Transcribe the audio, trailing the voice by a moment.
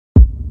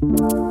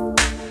All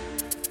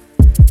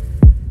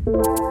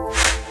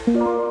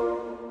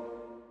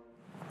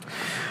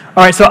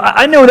right, so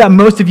I know that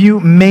most of you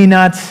may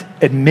not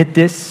admit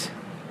this,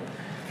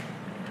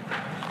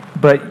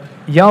 but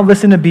y'all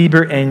listened to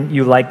Bieber and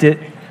you liked it.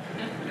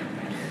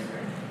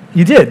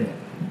 You did.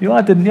 You don't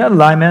have to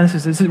lie, man.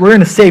 We're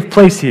in a safe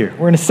place here.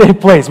 We're in a safe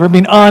place. We're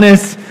being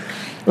honest.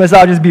 Let's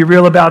all just be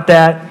real about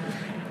that.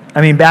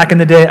 I mean, back in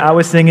the day, I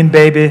was singing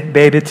Baby,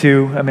 Baby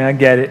too. I mean, I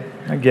get it.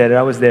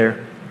 I was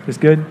there. It's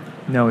good?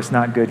 No, it's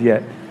not good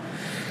yet.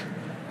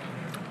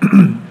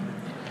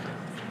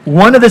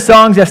 One of the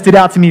songs that stood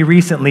out to me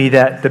recently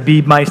that the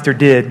Beebmeister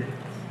did,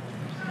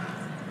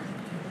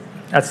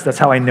 that's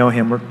how I know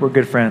him. We're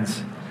good friends.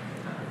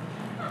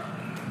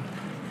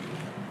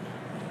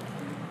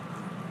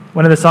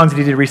 One of the songs that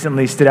he did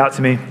recently stood out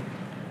to me.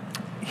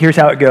 Here's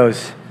how it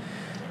goes.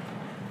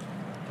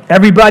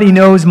 Everybody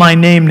knows my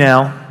name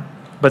now,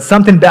 but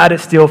something about it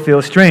still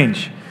feels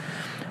strange.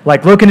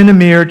 Like looking in the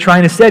mirror,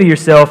 trying to steady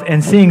yourself,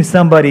 and seeing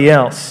somebody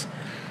else.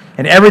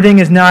 And everything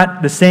is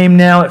not the same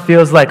now. It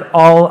feels like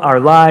all our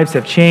lives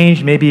have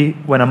changed. Maybe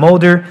when I'm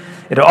older,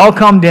 it'll all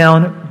calm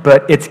down,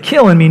 but it's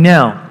killing me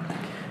now.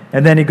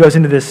 And then he goes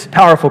into this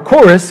powerful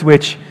chorus,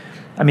 which,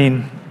 I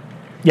mean,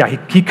 yeah,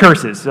 he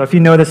curses. So if you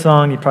know the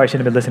song, you probably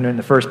shouldn't have been listening to it in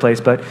the first place.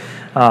 But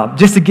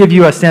just to give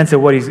you a sense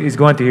of what he's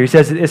going through here, he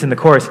says this in the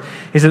chorus.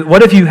 He says,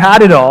 what if you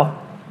had it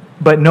all,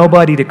 but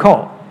nobody to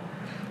call?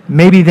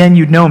 Maybe then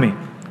you'd know me,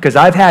 because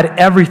I've had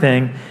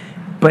everything,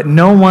 but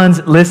no one's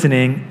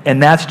listening,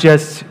 and that's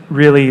just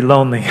really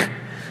lonely.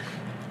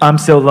 I'm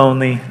so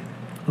lonely,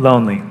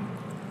 lonely.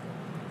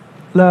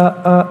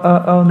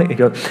 Lonely.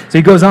 So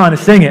he goes on to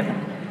sing it.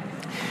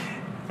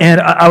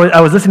 And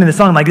I was listening to the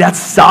song, I'm like, that's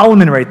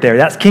Solomon right there.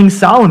 That's King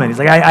Solomon. He's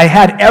like, I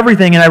had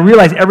everything, and I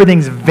realized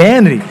everything's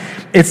vanity.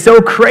 It's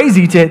so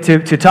crazy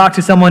to talk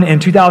to someone in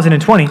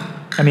 2020,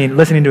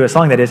 listening to a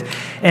song that is,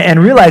 and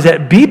realize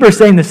that Bieber's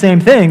saying the same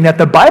thing that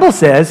the Bible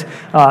says,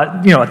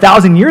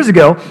 1,000 years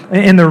ago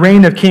in the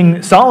reign of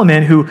King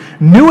Solomon, who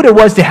knew what it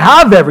was to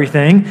have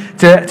everything,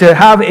 to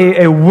have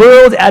a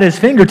world at his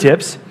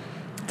fingertips,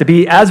 to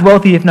be as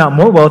wealthy, if not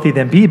more wealthy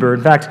than Bieber.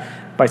 In fact,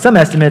 by some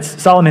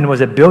estimates, Solomon was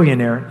a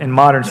billionaire in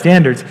modern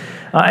standards,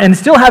 and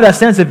still have that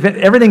sense of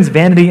everything's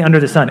vanity under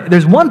the sun.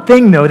 There's one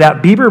thing, though,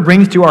 that Bieber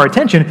brings to our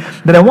attention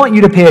that I want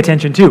you to pay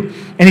attention to.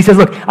 And he says,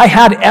 look, I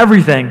had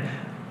everything,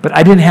 but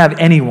I didn't have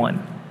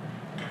anyone.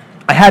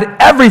 I had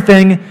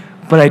everything,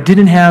 but I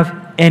didn't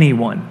have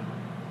anyone.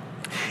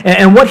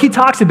 And what he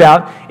talks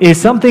about is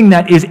something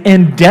that is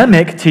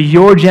endemic to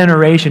your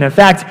generation. In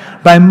fact,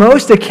 by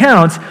most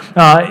accounts,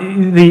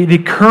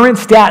 the current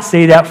stats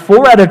say that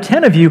 4 out of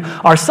 10 of you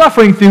are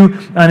suffering through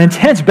an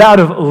intense bout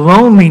of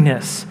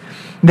loneliness.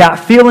 That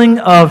feeling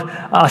of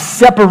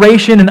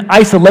separation and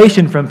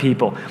isolation from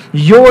people.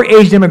 Your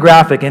age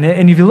demographic.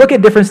 And if you look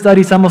at different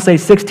studies, some will say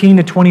 16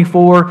 to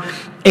 24,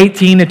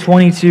 18 to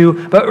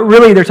 22. But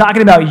really, they're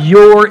talking about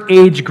your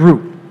age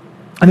group.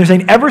 And they're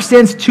saying ever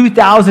since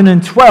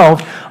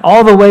 2012,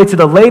 all the way to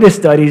the latest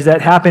studies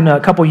that happened a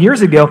couple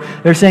years ago,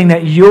 they're saying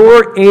that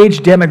your age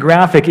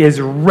demographic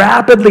is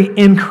rapidly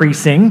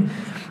increasing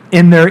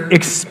in their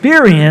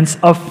experience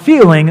of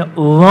feeling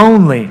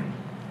lonely.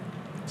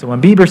 So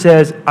when Bieber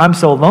says, I'm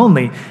so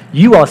lonely,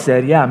 you all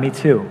said, yeah, me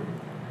too.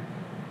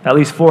 At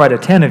least 4 out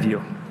of 10 of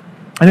you.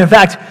 And in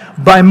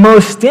fact, by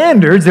most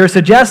standards, they're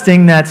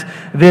suggesting that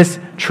this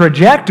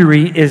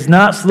trajectory is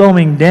not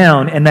slowing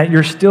down and that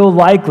you're still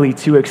likely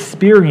to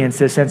experience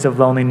this sense of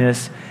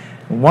loneliness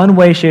in one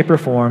way, shape, or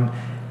form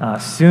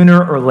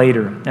sooner or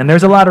later. And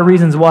there's a lot of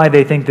reasons why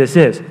they think this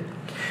is.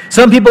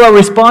 Some people are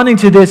responding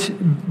to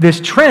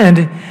this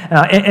trend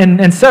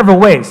in several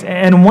ways.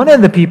 And one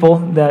of the people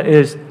that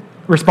is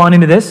responding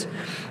to this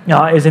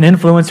is an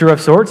influencer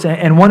of sorts,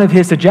 and one of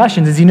his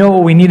suggestions is,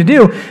 what we need to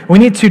do? We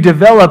need to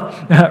develop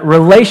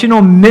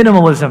relational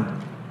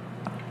minimalism.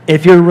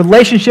 If your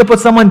relationship with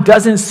someone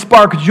doesn't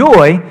spark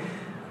joy,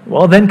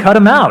 well, then cut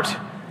them out.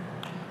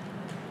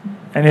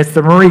 And it's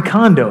the Marie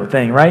Kondo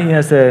thing, right?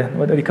 It's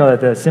what do you call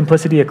it? The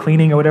simplicity of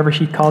cleaning or whatever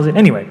she calls it.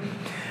 Anyway.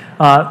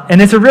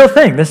 And it's a real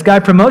thing. This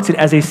guy promotes it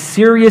as a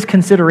serious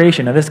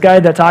consideration. Now, this guy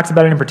that talks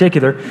about it in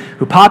particular,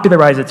 who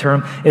popularized the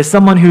term, is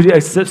someone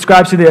who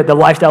subscribes to the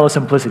lifestyle of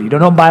simplicity.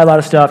 Don't buy a lot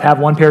of stuff, have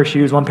one pair of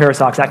shoes, one pair of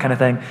socks, that kind of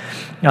thing.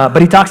 But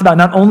he talks about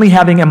not only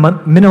having a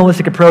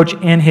minimalistic approach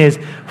in his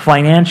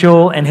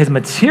financial and his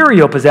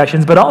material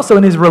possessions, but also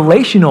in his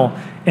relational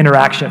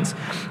interactions.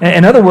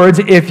 In other words,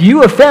 if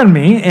you offend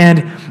me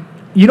and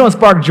you don't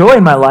spark joy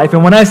in my life,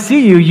 and when I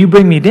see you, you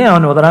bring me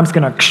down, well, then I'm just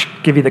going to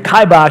give you the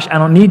kibosh. I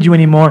don't need you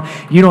anymore.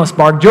 You don't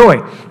spark joy.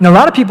 Now, a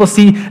lot of people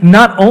see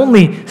not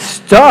only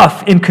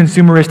stuff in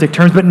consumeristic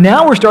terms, but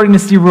now we're starting to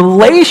see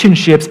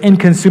relationships in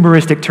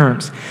consumeristic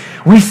terms.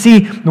 We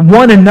see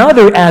one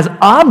another as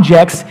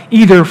objects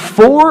either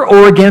for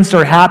or against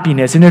our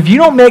happiness. And if you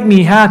don't make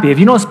me happy, if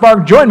you don't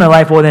spark joy in my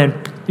life, well,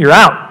 then you're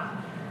out.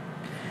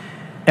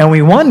 And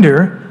we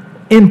wonder,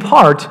 in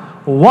part,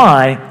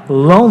 why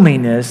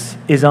loneliness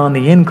is on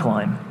the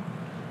incline.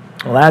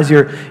 Well, as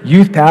your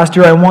youth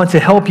pastor, I want to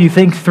help you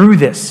think through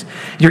this.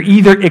 You're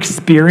either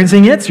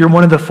experiencing it, so you're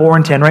one of the 4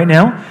 in 10 right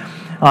now.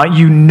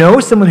 You know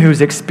someone who's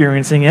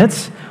experiencing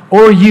it,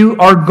 or you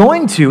are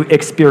going to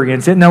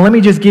experience it. Now, let me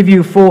just give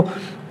you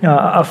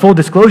a full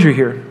disclosure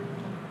here.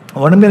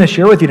 What I'm going to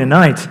share with you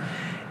tonight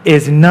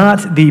is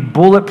not the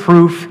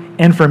bulletproof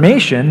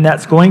information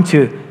that's going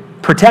to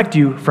protect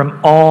you from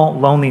all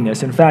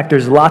loneliness. In fact,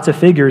 there's lots of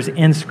figures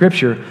in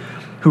Scripture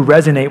who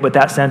resonate with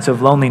that sense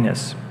of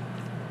loneliness.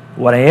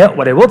 What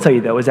I will tell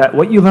you, though, is that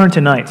what you learn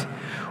tonight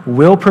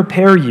will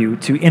prepare you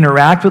to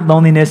interact with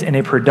loneliness in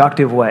a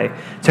productive way,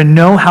 to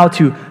know how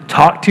to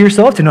talk to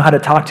yourself, to know how to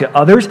talk to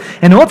others,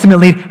 and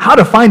ultimately how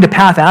to find a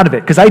path out of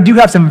it. Because I do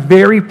have some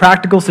very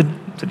practical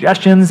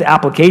suggestions,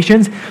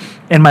 applications,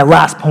 in my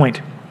last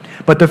point.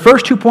 But the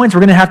first 2 points,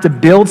 we're going to have to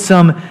build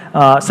some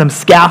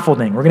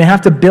scaffolding. We're going to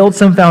have to build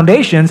some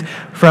foundations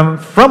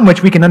from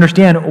which we can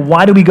understand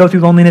why do we go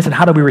through loneliness and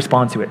how do we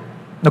respond to it.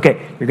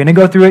 Okay, you're going to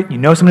go through it. You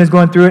know someone is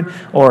going through it,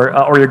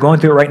 or you're going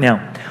through it right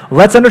now.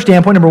 Let's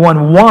understand, point number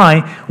 1,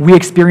 why we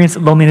experience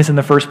loneliness in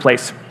the first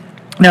place.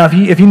 Now,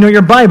 if you know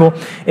your Bible,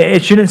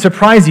 it shouldn't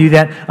surprise you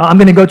that I'm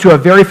going to go to a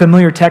very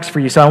familiar text for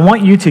you. So I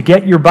want you to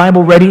get your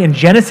Bible ready in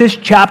Genesis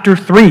chapter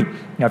 3.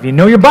 Now, if you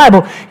know your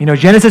Bible, you know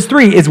Genesis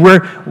 3 is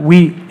where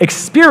we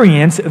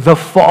experience the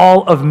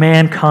fall of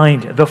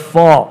mankind, the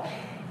fall.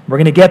 We're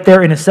going to get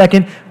there in a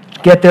second.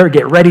 Get there,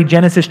 get ready.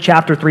 Genesis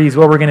chapter 3 is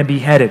where we're going to be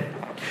headed.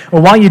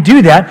 Well, while you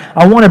do that,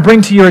 I want to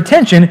bring to your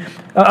attention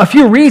a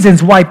few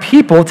reasons why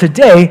people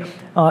today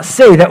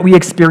say that we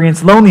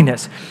experience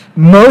loneliness.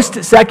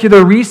 Most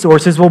secular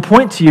resources will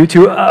point to you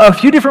to a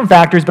few different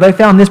factors, but I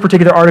found this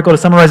particular article to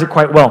summarize it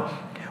quite well.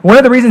 One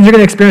of the reasons you're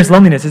going to experience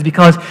loneliness is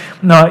because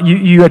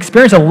you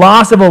experience a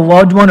loss of a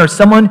loved one or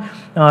someone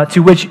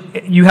to which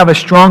you have a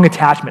strong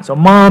attachment. So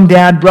mom,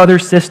 dad, brother,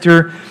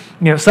 sister,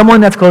 someone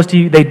that's close to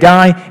you, they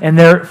die, and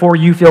therefore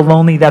you feel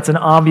lonely. That's an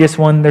obvious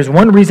one. There's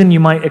one reason you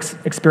might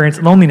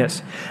experience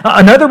loneliness.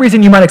 Another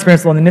reason you might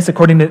experience loneliness,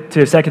 according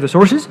to secular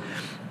sources,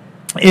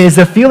 is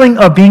the feeling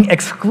of being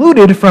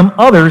excluded from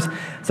others,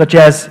 such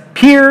as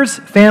peers,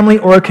 family,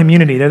 or a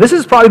community. Now, this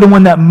is probably the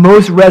one that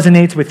most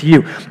resonates with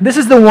you. This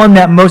is the one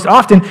that most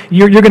often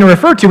you're going to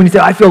refer to when you say,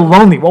 I feel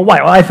lonely. Well,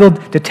 why? Well, I feel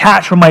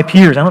detached from my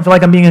peers. I don't feel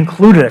like I'm being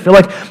included. I feel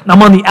like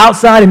I'm on the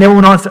outside and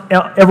everyone else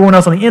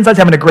on the inside is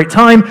having a great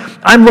time.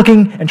 I'm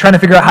looking and trying to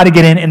figure out how to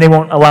get in, and they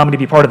won't allow me to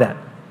be part of that.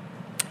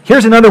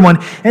 Here's another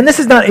one, and this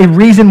is not a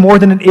reason more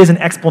than it is an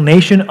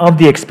explanation of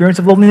the experience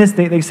of loneliness.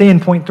 They say in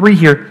point 3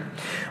 here,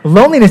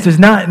 loneliness does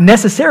not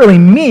necessarily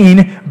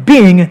mean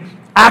being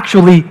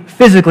actually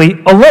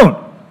physically alone.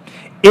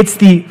 It's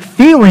the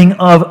feeling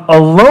of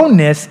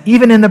aloneness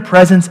even in the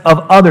presence of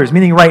others.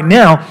 Meaning right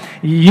now,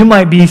 you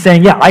might be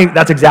saying,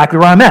 that's exactly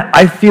where I'm at.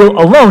 I feel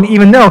alone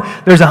even though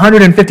there's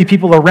 150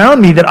 people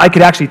around me that I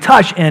could actually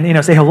touch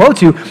and say hello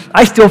to.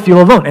 I still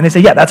feel alone. And they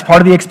say, that's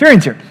part of the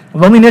experience here.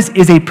 Loneliness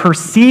is a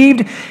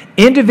perceived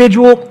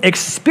individual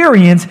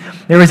experience.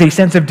 There is a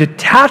sense of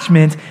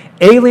detachment,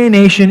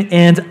 alienation,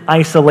 and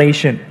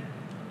isolation.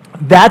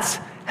 That's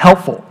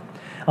helpful.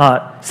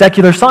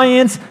 Secular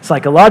science,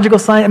 psychological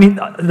science,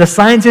 the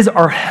sciences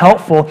are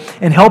helpful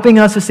in helping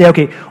us to say,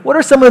 okay, what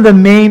are some of the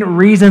main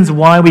reasons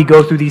why we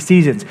go through these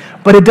seasons?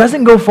 But it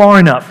doesn't go far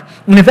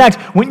enough. And in fact,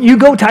 when you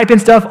go type in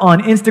stuff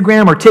on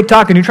Instagram or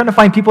TikTok and you're trying to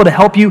find people to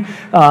help you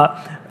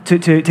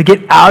to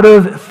get out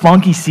of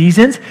funky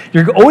seasons,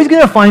 you're always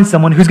going to find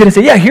someone who's going to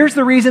say, here's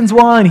the reasons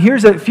why, and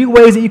here's a few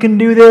ways that you can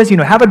do this.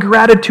 Have a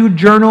gratitude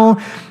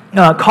journal.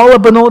 Call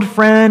up an old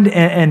friend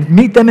and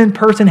meet them in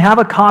person, have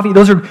a coffee.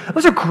 Those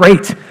are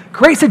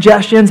great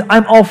suggestions.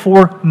 I'm all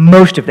for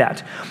most of that.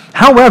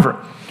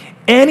 However,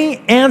 any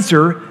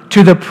answer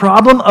to the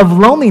problem of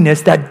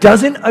loneliness that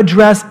doesn't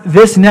address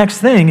this next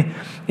thing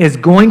is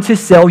going to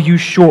sell you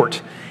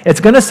short.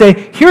 It's going to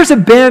say, here's a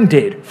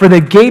Band-Aid for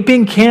the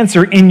gaping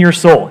cancer in your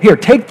soul. Here,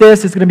 take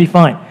this, it's going to be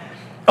fine.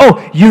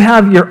 Oh, you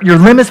have your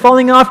limb is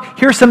falling off?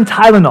 Here's some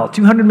Tylenol,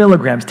 200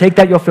 milligrams. Take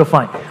that, you'll feel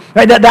fine.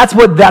 Right? That's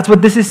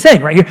what this is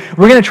saying right here.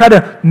 We're going to try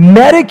to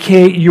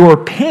medicate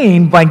your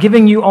pain by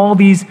giving you all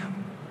these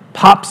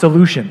pop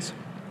solutions.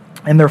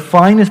 And they're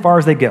fine as far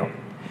as they go.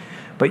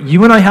 But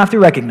you and I have to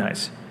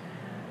recognize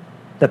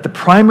that the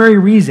primary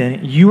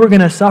reason you are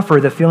going to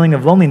suffer the feeling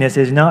of loneliness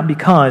is not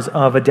because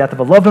of a death of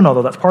a loved one,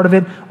 although that's part of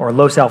it, or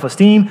low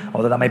self-esteem,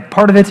 although that might be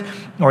part of it,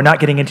 or not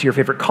getting into your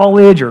favorite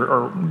college,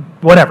 or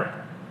whatever.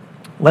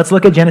 Let's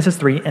look at Genesis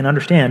 3 and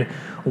understand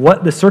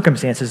what the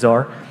circumstances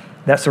are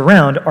that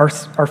surround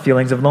our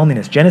feelings of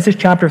loneliness. Genesis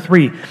chapter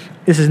 3.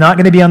 This is not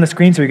going to be on the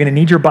screen, so you're going to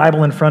need your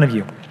Bible in front of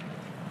you.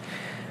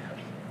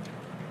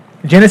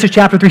 Genesis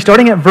chapter 3,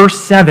 starting at verse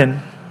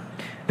 7.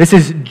 This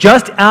is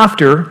just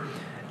after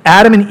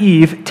Adam and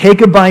Eve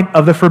take a bite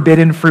of the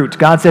forbidden fruit.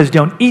 God says,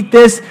 don't eat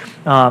this.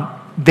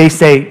 They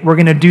say, we're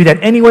going to do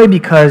that anyway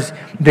because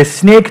the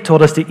snake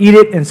told us to eat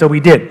it, and so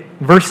we did.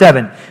 Verse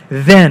 7.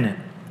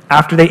 Then,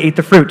 after they ate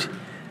the fruit,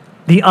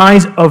 the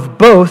eyes of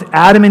both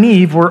Adam and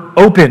Eve were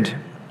opened.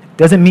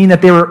 Doesn't mean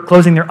that they were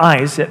closing their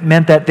eyes. It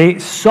meant that they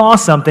saw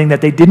something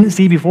that they didn't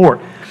see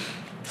before.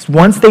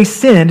 Once they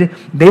sinned,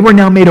 they were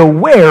now made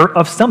aware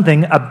of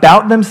something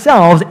about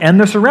themselves and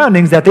their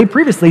surroundings that they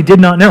previously did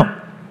not know.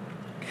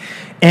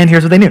 And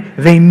here's what they knew.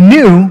 They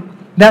knew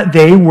that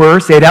they were,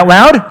 say it out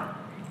loud,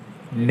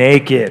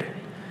 naked.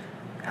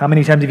 How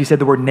many times have you said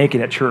the word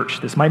naked at church?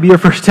 This might be your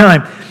first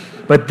time,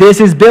 but this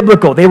is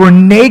biblical. They were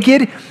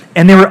naked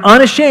and they were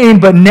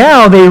unashamed, but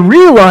now they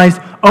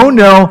realized, oh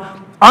no,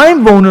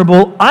 I'm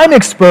vulnerable, I'm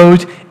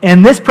exposed,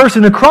 and this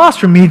person across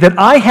from me that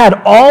I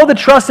had all the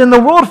trust in the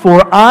world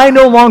for, I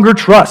no longer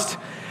trust.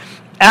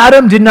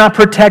 Adam did not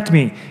protect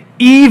me.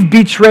 Eve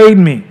betrayed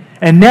me.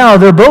 And now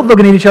they're both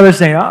looking at each other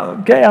saying, oh,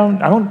 okay,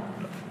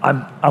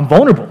 I'm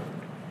vulnerable.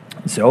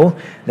 So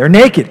they're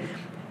naked.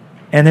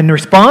 And in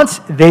response,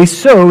 they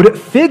sewed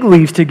fig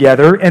leaves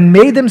together and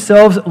made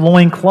themselves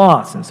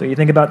loincloths. And so you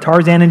think about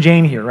Tarzan and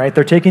Jane here, right?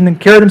 They're taking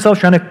care of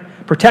themselves, trying to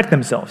protect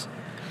themselves.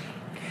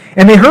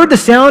 And they heard the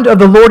sound of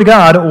the Lord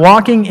God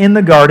walking in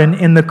the garden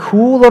in the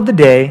cool of the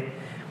day,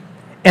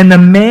 and the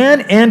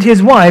man and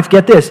his wife,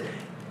 get this,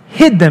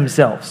 hid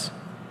themselves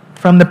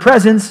from the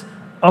presence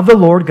of the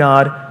Lord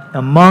God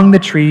among the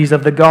trees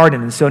of the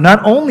garden. And so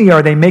not only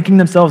are they making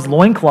themselves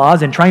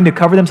loincloths and trying to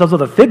cover themselves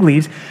with the fig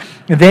leaves,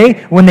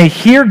 when they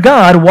hear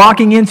God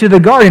walking into the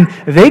garden,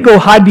 they go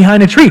hide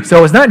behind a tree.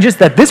 So it's not just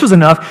that this was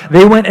enough.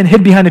 They went and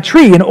hid behind a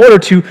tree in order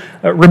to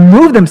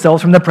remove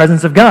themselves from the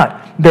presence of God.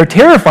 They're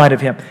terrified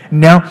of him.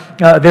 Now,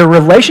 their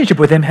relationship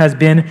with him has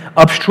been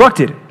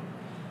obstructed.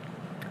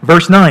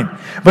 Verse 9,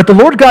 but the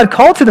Lord God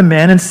called to the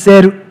man and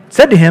said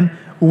to him,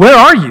 where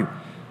are you?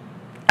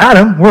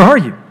 Adam, where are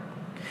you?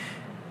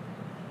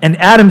 And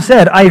Adam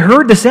said, I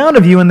heard the sound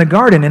of you in the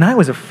garden, and I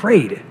was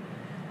afraid,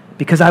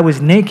 because I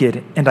was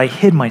naked and I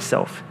hid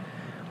myself.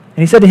 And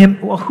he said to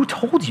him, well, who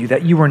told you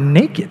that you were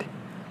naked?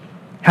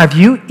 Have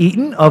you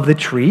eaten of the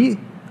tree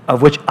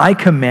of which I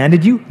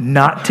commanded you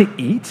not to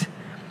eat?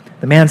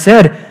 The man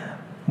said,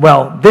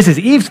 well, this is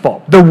Eve's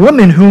fault. The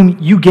woman whom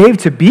you gave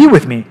to be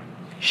with me,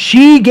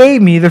 she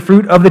gave me the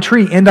fruit of the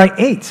tree, and I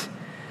ate.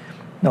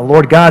 The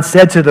Lord God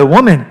said to the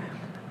woman,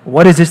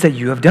 what is this that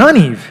you have done,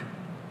 Eve?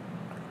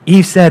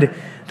 Eve said,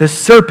 the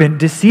serpent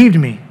deceived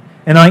me,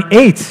 and I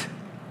ate.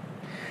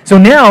 So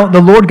now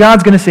the Lord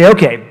God's going to say,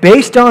 okay,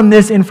 based on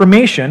this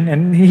information,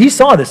 and he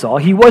saw this all,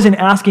 he wasn't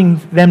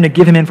asking them to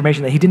give him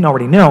information that he didn't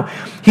already know.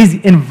 He's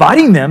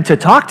inviting them to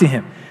talk to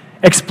him.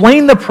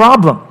 Explain the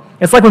problem.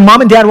 It's like when mom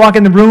and dad walk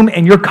in the room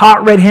and you're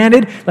caught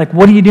red-handed, like,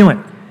 what are you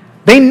doing?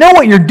 They know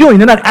what you're doing.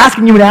 They're not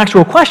asking you an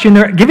actual question.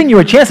 They're giving you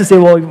a chance to say,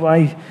 well,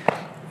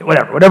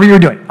 whatever you're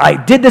doing. I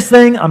did this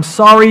thing. I'm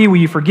sorry. Will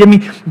you forgive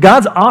me?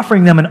 God's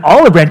offering them an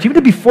olive branch,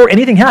 even before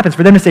anything happens,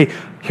 for them to say,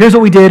 here's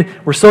what we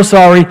did. We're so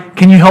sorry.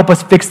 Can you help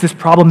us fix this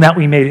problem that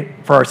we made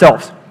for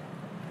ourselves?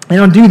 They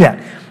don't do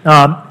that.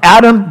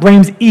 Adam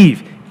blames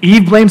Eve.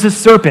 Eve blames the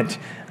serpent.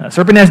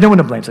 Serpent has no one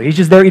to blame, so he's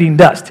just there eating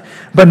dust.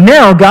 But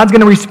now God's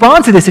going to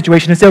respond to this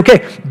situation and say,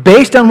 okay,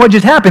 based on what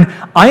just happened,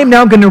 I am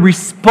now going to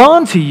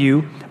respond to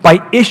you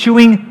by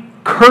issuing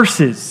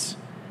curses.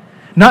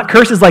 Not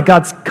curses like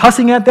God's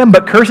cussing at them,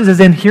 but curses as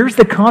in, here's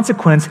the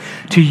consequence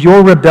to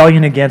your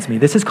rebellion against me.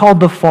 This is called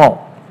the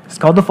fall. It's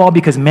called the fall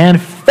because man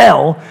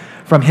fell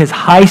from his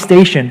high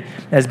station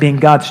as being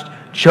God's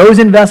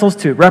chosen vessels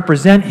to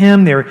represent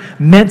him. They're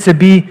meant to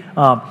be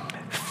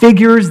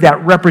figures that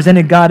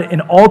represented God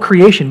in all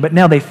creation, but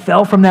now they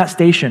fell from that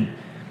station,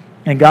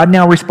 and God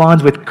now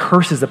responds with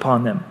curses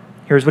upon them.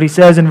 Here's what he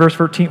says in verse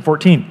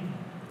 14.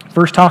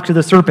 First talk to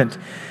the serpent.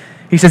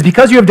 He says,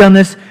 because you have done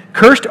this,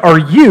 cursed are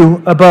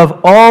you above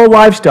all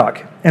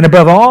livestock and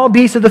above all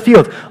beasts of the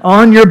field.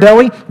 On your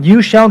belly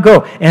you shall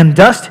go, and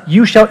dust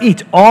you shall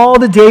eat all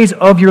the days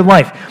of your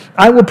life.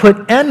 I will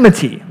put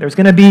enmity. There's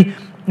going to be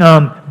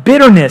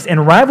bitterness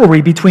and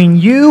rivalry between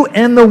you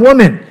and the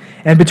woman,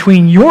 and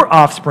between your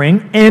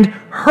offspring and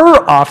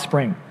her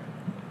offspring.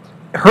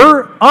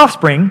 Her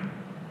offspring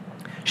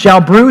shall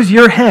bruise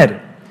your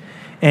head,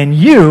 and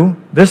you,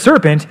 the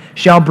serpent,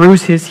 shall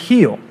bruise his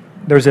heel.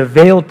 There's a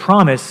veiled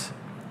promise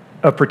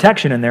of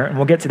protection in there, and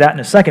we'll get to that in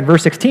a second.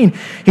 Verse 16,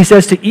 he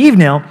says to Eve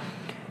now,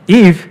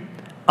 Eve,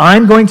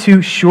 I'm going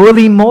to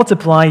surely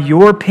multiply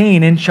your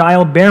pain in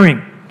childbearing.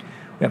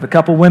 We have a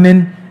couple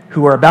women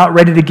who are about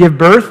ready to give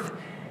birth,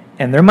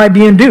 and they might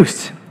be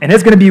induced, and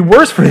it's going to be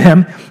worse for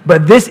them,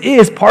 but this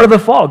is part of the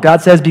fall.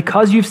 God says,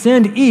 because you've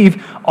sinned,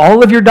 Eve,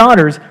 all of your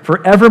daughters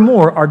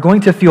forevermore are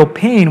going to feel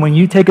pain when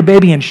you take a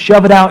baby and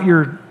shove it out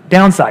your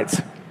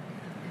downsides.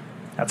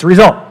 That's the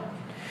result.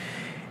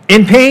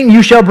 In pain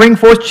you shall bring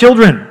forth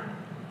children.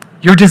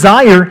 Your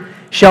desire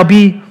shall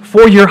be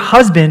for your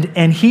husband,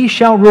 and he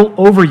shall rule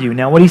over you.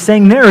 Now, what he's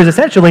saying there is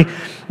essentially,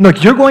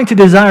 look, you're going to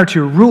desire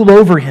to rule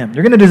over him.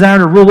 You're going to desire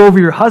to rule over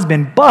your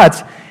husband,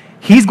 but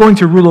he's going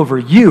to rule over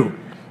you,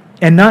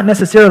 and not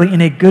necessarily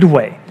in a good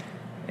way.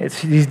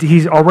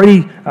 He's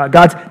already,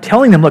 God's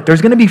telling them, look,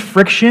 there's going to be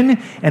friction,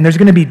 and there's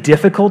going to be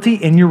difficulty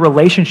in your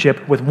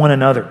relationship with one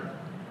another.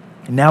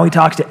 And now he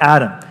talks to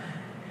Adam.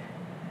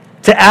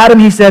 To Adam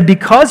he said,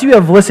 because you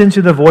have listened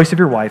to the voice of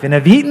your wife and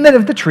have eaten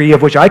of the tree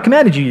of which I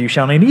commanded you, you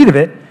shall not eat of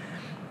it.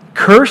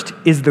 Cursed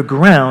is the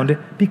ground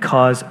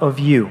because of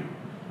you.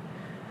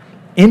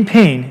 In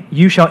pain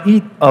you shall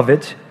eat of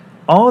it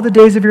all the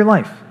days of your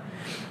life.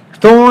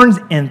 Thorns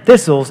and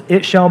thistles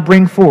it shall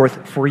bring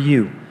forth for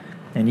you,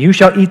 and you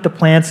shall eat the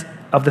plants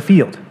of the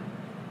field.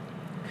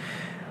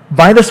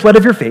 By the sweat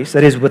of your face,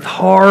 that is, with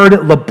hard,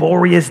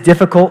 laborious,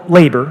 difficult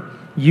labor,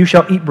 you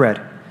shall eat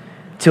bread,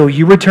 till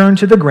you return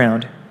to the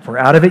ground, for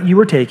out of it you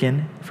were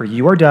taken, for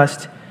you are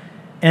dust,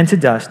 and to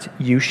dust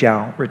you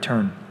shall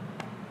return.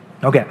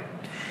 Okay.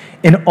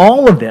 In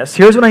all of this,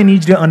 here's what I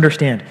need you to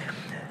understand.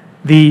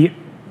 The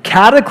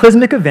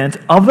cataclysmic event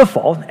of the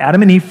fall,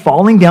 Adam and Eve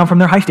falling down from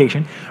their high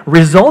station,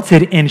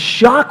 resulted in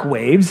shock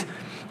waves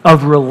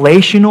of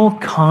relational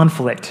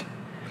conflict.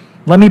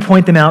 Let me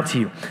point them out to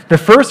you. The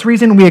first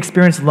reason we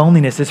experience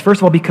loneliness is,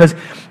 first of all, because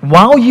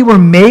while you were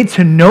made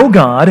to know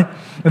God,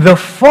 the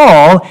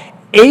fall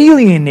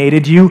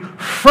alienated you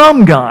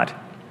from God.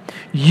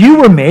 You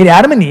were made,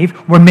 Adam and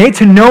Eve, were made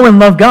to know and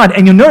love God.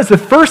 And you'll notice the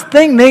first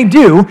thing they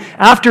do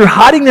after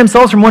hiding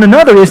themselves from one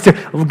another is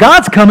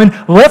God's coming,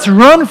 let's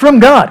run from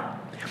God.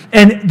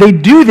 And they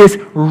do this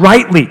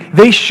rightly.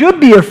 They should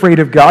be afraid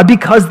of God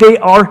because they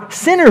are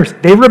sinners.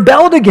 They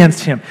rebelled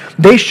against Him.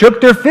 They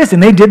shook their fists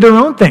and they did their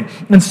own thing.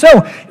 And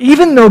so,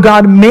 even though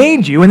God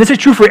made you, and this is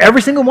true for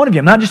every single one of you,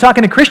 I'm not just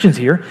talking to Christians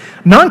here,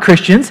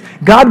 non-Christians,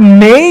 God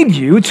made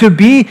you to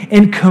be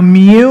in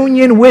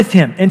communion with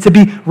Him and to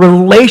be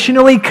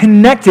relationally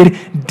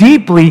connected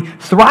deeply,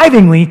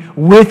 thrivingly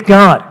with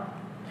God.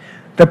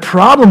 The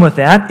problem with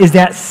that is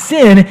that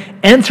sin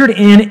entered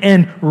in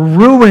and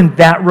ruined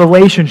that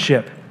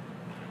relationship.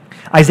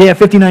 Isaiah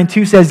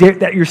 59:2 says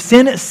that your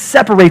sin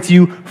separates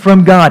you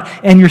from God,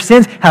 and your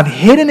sins have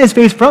hidden His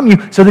face from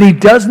you so that He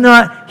does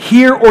not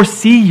hear or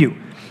see you.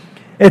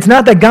 It's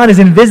not that God is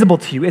invisible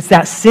to you. It's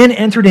that sin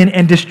entered in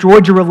and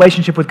destroyed your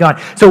relationship with God.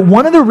 So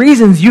one of the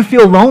reasons you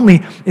feel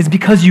lonely is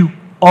because you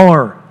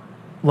are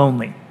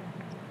lonely.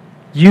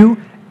 You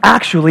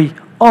actually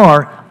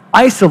are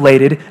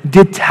isolated,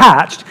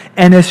 detached,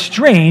 and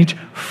estranged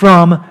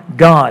from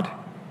God.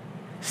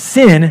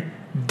 Sin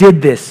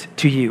did this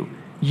to you.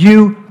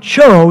 You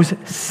chose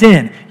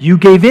sin. You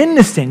gave in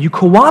to sin. You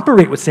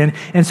cooperate with sin.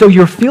 And so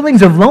your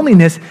feelings of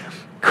loneliness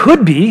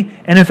could be,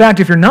 and in fact,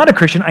 if you're not a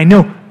Christian, I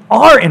know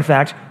are, in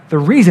fact, the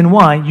reason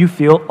why you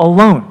feel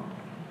alone.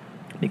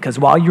 Because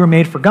while you were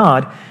made for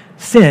God,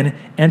 sin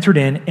entered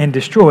in and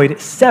destroyed,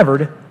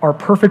 severed our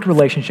perfect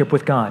relationship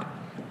with God.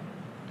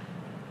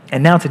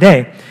 And now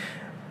today,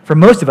 for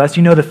most of us,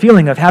 you know the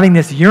feeling of having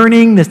this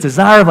yearning, this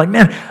desire of like,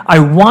 man, I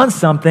want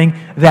something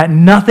that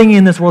nothing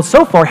in this world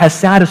so far has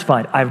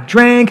satisfied. I've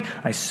drank,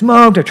 I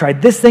smoked, I've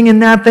tried this thing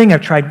and that thing,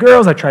 I've tried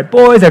girls, I've tried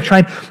boys, I've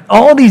tried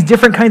all these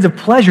different kinds of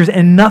pleasures,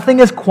 and nothing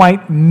is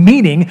quite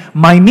meeting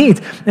my needs.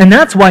 And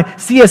that's why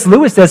C.S.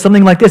 Lewis says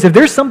something like this: if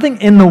there's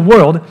something in the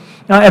world,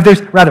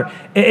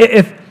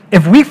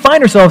 if we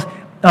find ourselves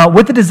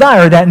with the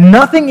desire that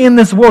nothing in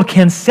this world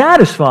can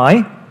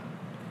satisfy,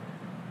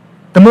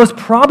 the most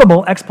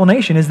probable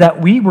explanation is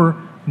that we were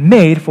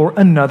made for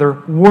another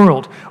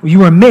world. You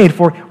were made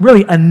for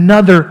really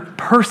another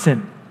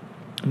person,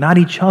 not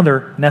each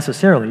other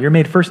necessarily. You're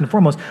made first and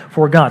foremost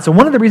for God. So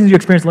one of the reasons you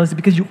experience loneliness is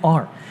because you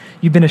are.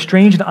 You've been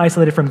estranged and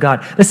isolated from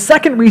God. The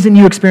second reason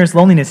you experience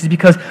loneliness is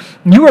because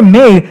you were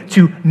made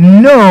to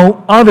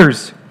know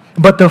others,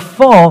 but the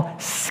fall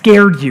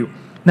scared you.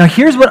 Now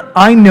here's what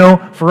I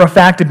know for a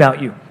fact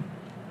about you.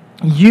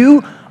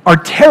 You are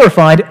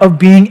terrified of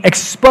being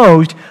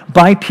exposed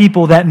by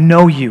people that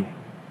know you.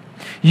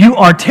 You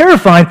are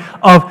terrified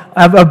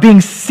of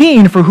being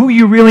seen for who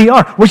you really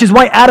are, which is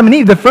why Adam and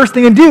Eve, the first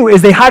thing to do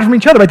is they hide from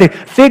each other. Right? They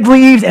fig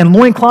leaves and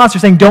loincloths are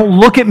saying, don't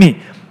look at me.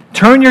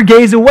 Turn your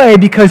gaze away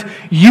because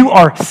you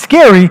are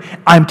scary.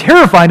 I'm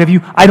terrified of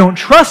you. I don't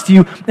trust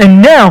you. And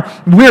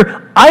now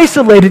we're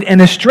isolated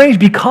and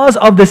estranged because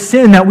of the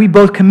sin that we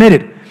both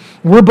committed.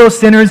 We're both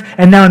sinners,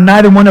 and now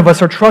neither one of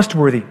us are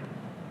trustworthy.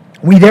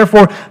 We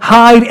therefore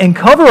hide and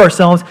cover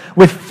ourselves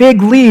with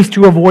fig leaves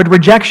to avoid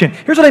rejection.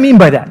 Here's what I mean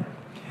by that.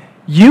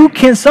 You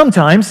can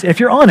sometimes,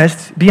 if you're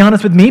honest, be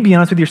honest with me, be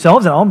honest with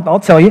yourselves, and I'll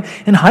tell you,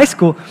 in high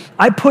school,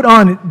 I put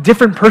on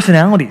different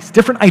personalities,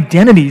 different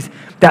identities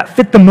that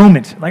fit the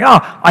moment. Like,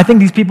 I think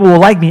these people will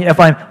like me if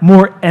I'm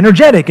more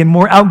energetic and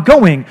more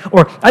outgoing,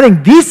 or I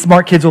think these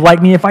smart kids will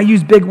like me if I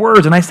use big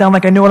words and I sound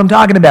like I know what I'm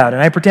talking about,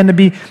 and I pretend to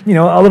be,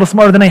 a little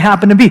smarter than I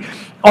happen to be.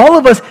 All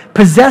of us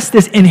possess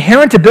this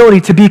inherent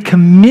ability to be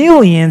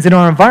chameleons in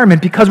our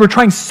environment because we're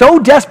trying so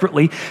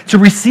desperately to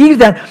receive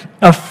that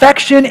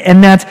affection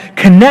and that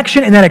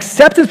connection and that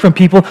acceptance from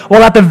people,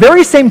 while at the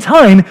very same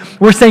time,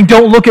 we're saying,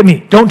 don't look at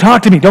me, don't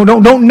talk to me, don't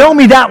know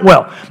me that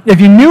well. If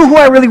you knew who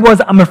I really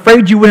was, I'm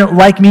afraid you wouldn't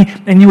like me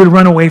and you would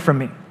run away from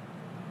me.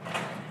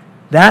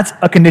 That's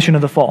a condition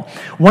of the fall.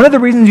 One of the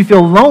reasons you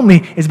feel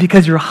lonely is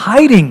because you're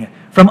hiding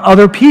from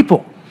other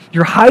people.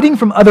 You're hiding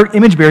from other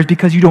image bearers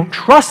because you don't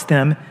trust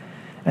them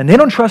and they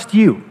don't trust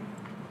you.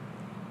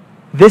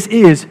 This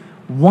is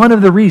one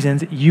of the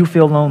reasons you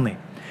feel lonely.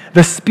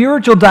 The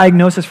spiritual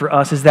diagnosis for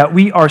us is that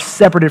we are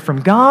separated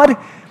from God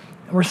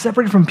and we're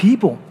separated from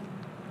people.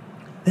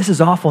 This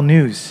is awful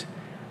news.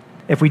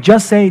 if we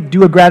just say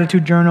do a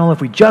gratitude journal,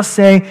 if we just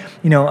say,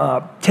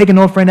 take an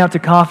old friend out to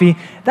coffee,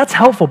 that's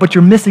helpful, but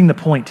you're missing the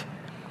point.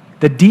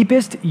 The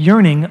deepest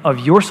yearning of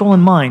your soul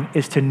and mine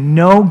is to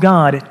know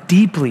God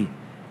deeply,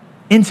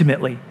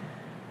 intimately,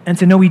 and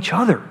to know each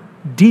other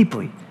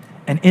deeply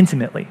and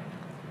intimately.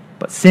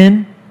 But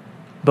sin,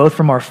 both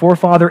from our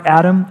forefather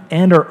Adam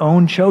and our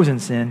own chosen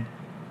sin,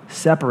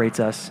 separates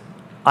us,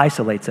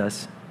 isolates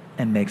us,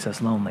 and makes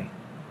us lonely.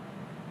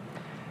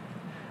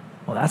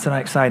 Well, that's an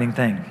exciting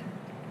thing.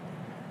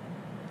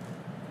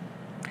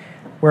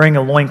 Wearing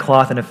a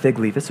loincloth and a fig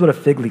leaf. This is what a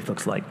fig leaf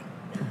looks like.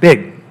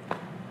 Big.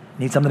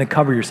 Need something to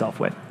cover yourself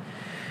with.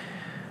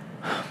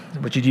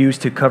 What you'd use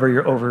to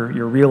cover over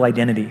your real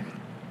identity.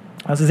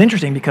 This is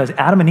interesting because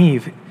Adam and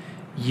Eve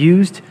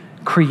used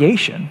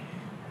creation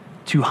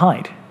to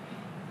hide.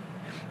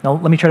 Now,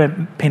 let me try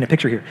to paint a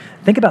picture here.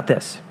 Think about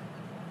this.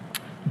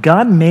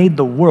 God made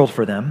the world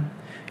for them.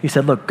 He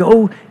said, look,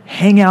 go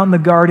hang out in the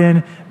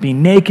garden, be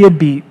naked,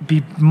 be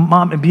a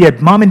mom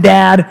and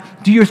dad,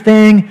 do your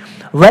thing.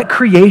 Let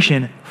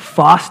creation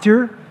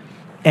foster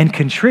and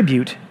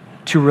contribute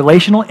to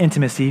relational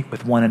intimacy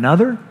with one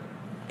another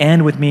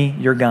and with me,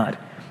 your God.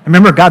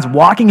 Remember, God's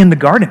walking in the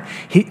garden.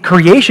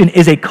 Creation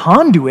is a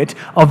conduit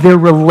of their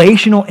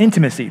relational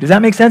intimacy. Does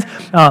that make sense?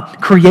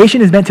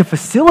 Creation is meant to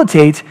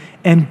facilitate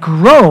and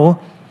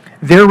grow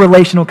their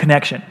relational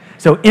connection.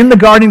 So in the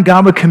garden,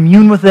 God would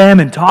commune with them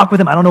and talk with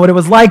them. I don't know what it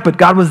was like, but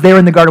God was there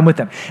in the garden with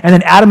them. And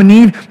then Adam and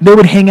Eve, they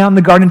would hang out in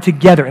the garden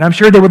together. And I'm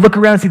sure they would look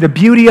around and see the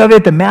beauty of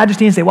it, the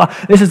majesty, and say, wow,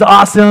 this is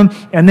awesome.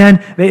 And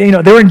then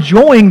they're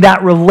enjoying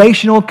that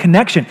relational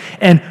connection.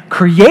 And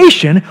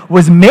creation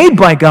was made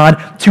by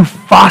God to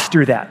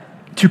foster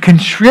that, to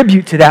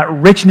contribute to that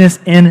richness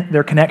in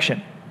their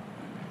connection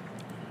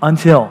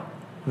until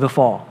the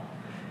fall.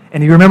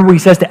 And you remember what he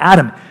says to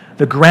Adam,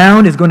 the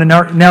ground is going to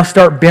now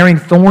start bearing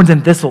thorns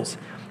and thistles.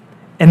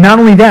 And not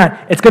only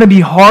that, it's going to be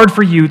hard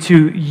for you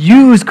to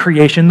use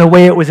creation the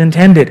way it was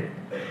intended.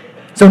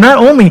 So not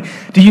only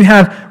do you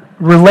have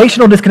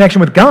relational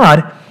disconnection with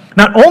God,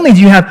 not only do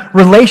you have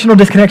relational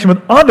disconnection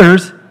with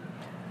others,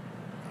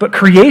 but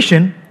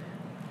creation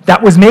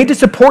that was made to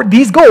support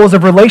these goals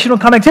of relational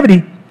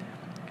connectivity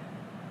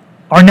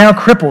are now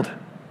crippled.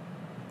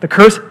 The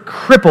curse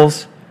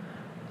cripples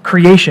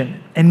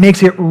creation and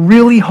makes it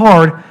really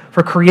hard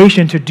for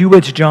creation to do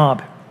its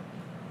job.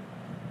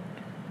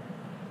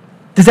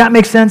 Does that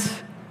make sense?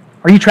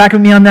 Are you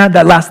tracking me on that?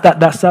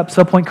 That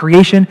sub-point,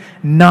 creation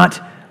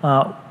not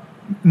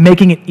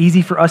making it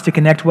easy for us to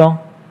connect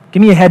well?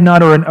 Give me a head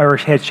nod or a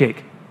head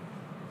shake.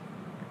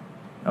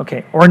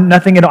 Okay, or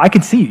nothing at all. I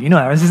can see you.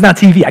 This is not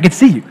TV. I can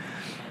see you.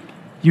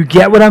 You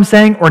get what I'm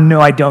saying, or no,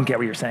 I don't get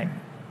what you're saying?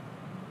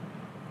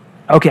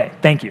 Okay,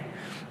 thank you.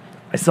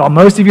 I saw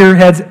most of your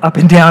heads up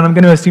and down. I'm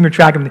going to assume you're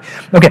tracking me.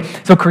 Okay,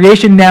 so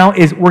creation now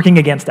is working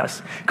against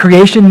us.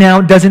 Creation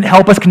now doesn't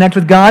help us connect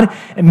with God,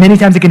 and many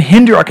times it can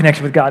hinder our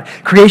connection with God.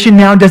 Creation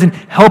now doesn't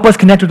help us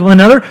connect with one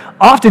another.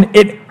 Often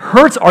it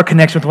hurts our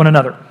connection with one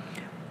another.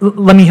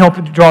 Let me help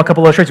draw a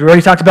couple of illustrations. We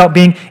already talked about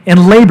being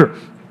in labor.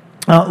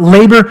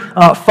 Labor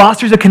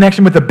fosters a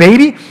connection with the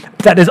baby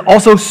that is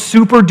also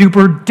super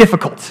duper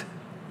difficult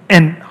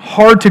and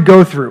hard to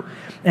go through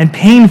and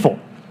painful.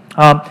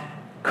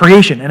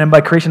 Creation, and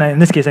by creation, in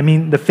this case, I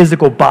mean the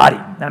physical body.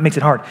 That makes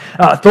it hard.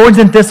 Thorns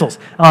and thistles.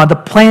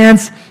 The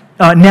plants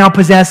now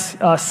possess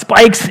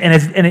spikes, and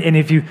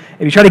if you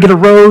try to get a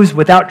rose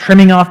without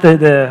trimming off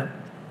the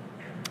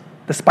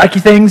spiky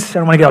things, I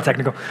don't want to get all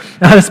technical.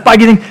 The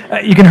spiky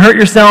thing, you can hurt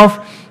yourself.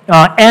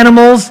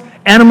 Animals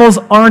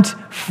aren't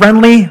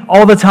friendly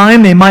all the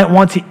time. They might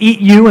want to eat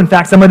you. In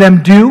fact, some of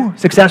them do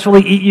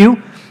successfully eat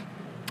you.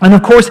 And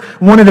of course,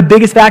 one of the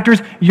biggest factors,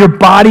 your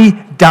body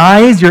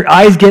dies, your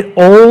eyes get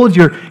old,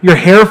 your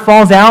hair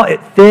falls out, it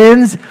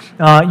thins,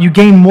 you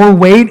gain more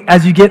weight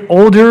as you get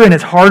older, and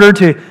it's harder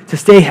to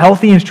stay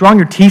healthy and strong.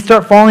 Your teeth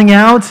start falling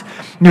out,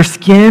 your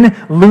skin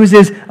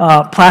loses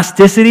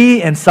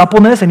plasticity and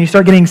suppleness, and you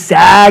start getting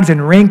sags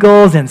and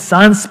wrinkles and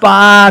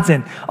sunspots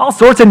and all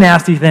sorts of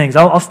nasty things.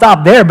 I'll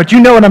stop there, but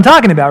you know what I'm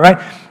talking about,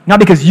 right? Not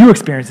because you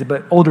experience it,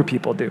 but older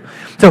people do.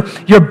 So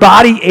your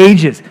body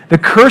ages. The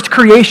cursed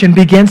creation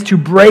begins to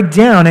break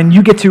down, and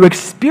you get to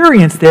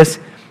experience this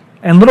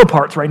in little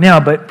parts right now,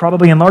 but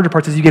probably in larger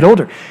parts as you get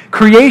older.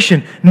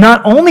 Creation,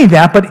 not only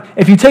that, but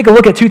if you take a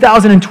look at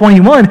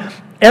 2021,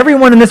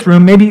 everyone in this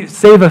room, maybe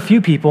save a few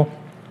people,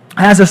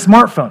 has a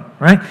smartphone,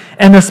 right?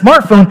 And the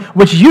smartphone,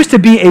 which used to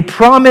be a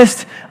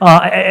promised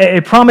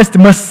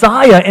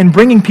Messiah in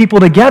bringing people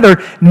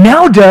together,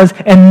 now does,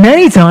 and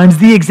many times,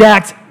 the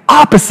exact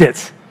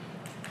opposite.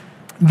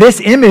 This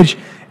image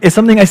is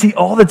something I see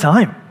all the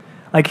time.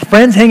 Like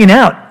friends hanging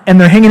out, and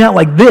they're hanging out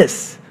like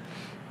this.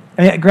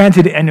 I mean,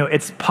 granted, I know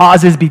it's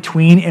pauses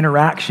between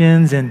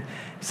interactions, and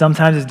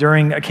sometimes it's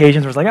during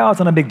occasions where it's like, oh, it's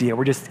not a big deal.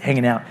 We're just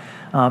hanging out.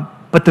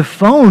 But the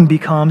phone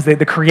becomes,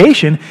 the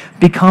creation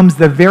becomes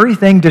the very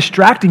thing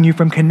distracting you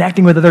from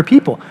connecting with other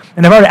people.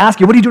 And if I were to ask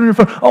you, what are you doing on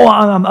your phone? Oh,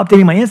 I'm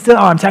updating my Insta.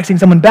 Oh, I'm texting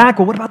someone back.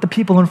 Well, what about the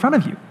people in front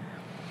of you?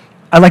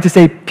 I like to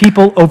say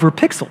people over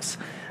pixels,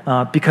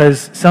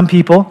 because some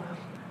people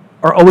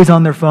are always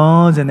on their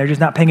phones and they're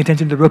just not paying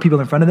attention to the real people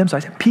in front of them. So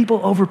I said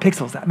people over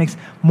pixels. That makes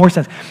more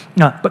sense.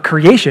 But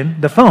creation,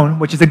 the phone,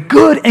 which is a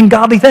good and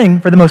godly thing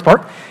for the most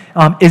part,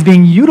 is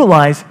being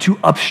utilized to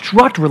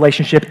obstruct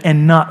relationship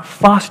and not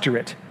foster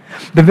it.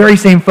 The very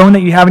same phone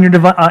that you have in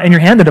your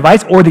hand, the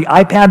device, or the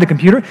iPad, the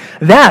computer,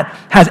 that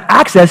has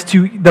access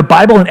to the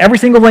Bible in every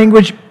single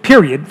language,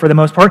 period, for the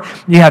most part.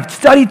 You have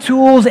study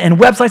tools and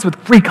websites with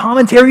free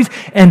commentaries,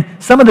 and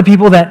some of the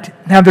people that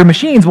have their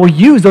machines will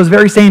use those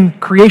very same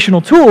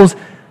creational tools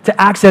to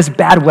access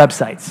bad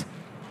websites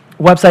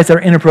that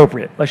are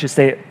inappropriate. Let's just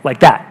say it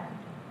like that.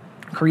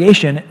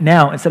 Creation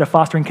now, instead of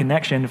fostering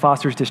connection,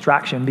 fosters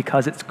distraction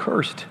because it's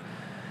cursed.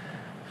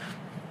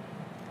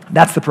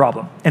 That's the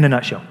problem in a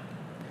nutshell.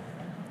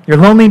 You're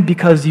lonely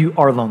because you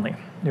are lonely.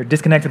 You're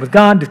disconnected with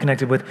God,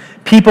 disconnected with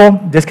people,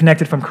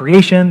 disconnected from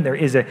creation. There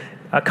is a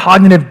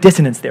cognitive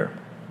dissonance there.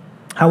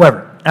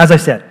 However, as I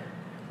said,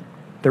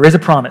 there is a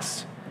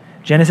promise.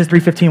 Genesis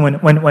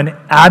 3:15,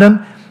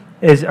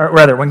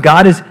 when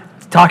God is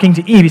talking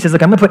to Eve, he says,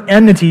 look, I'm going to put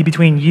enmity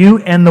between you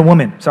and the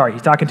woman. Sorry,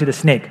 he's talking to the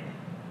snake,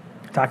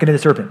 talking to the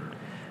serpent,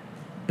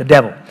 the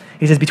devil.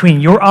 He says, between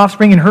your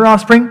offspring and her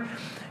offspring,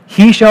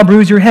 he shall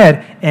bruise your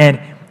head, and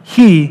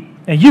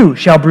you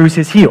shall bruise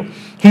his heel.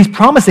 He's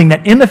promising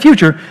that in the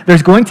future,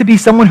 there's going to be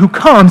someone who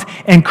comes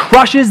and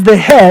crushes the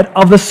head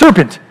of the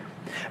serpent.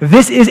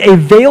 This is a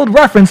veiled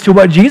reference to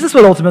what Jesus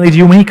would ultimately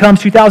do when he comes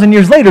 2,000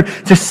 years later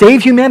to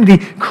save humanity,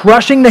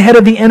 crushing the head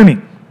of the enemy.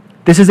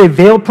 This is a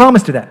veiled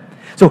promise to that.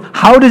 So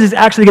how does this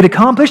actually get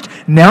accomplished?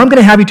 Now I'm going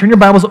to have you turn your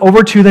Bibles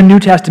over to the New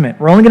Testament.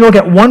 We're only going to look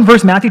at one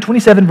verse, Matthew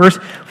 27, verse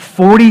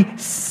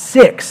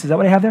 46. Is that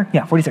what I have there?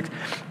 Yeah, 46.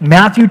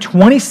 Matthew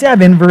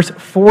 27, verse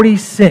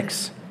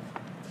 46.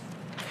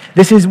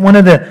 This is one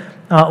of the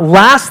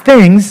last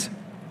things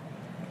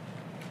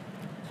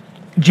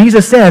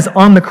Jesus says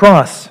on the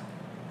cross,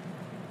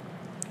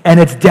 and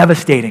it's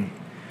devastating.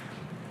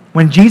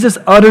 When Jesus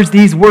utters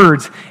these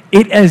words,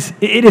 it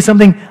is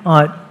something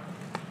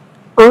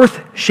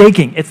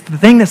earth-shaking. It's the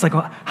thing that's like,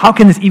 how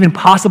can this even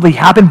possibly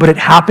happen? But it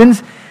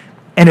happens,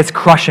 and it's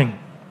crushing.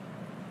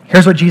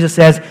 Here's what Jesus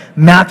says,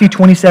 Matthew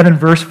 27,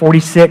 verse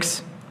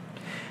 46.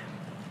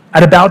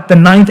 At about the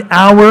 9th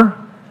hour,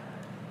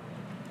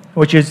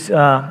 which is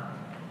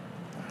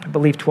I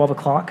believe 12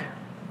 o'clock,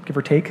 give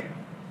or take,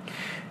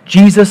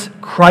 Jesus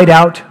cried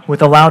out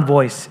with a loud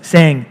voice,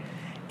 saying,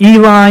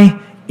 Eli,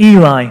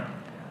 Eli,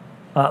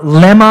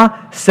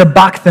 lema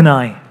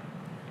sabachthani.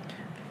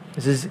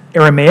 This is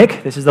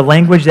Aramaic. This is the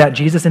language that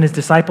Jesus and his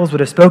disciples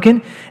would have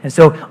spoken. And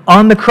so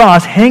on the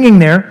cross, hanging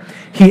there,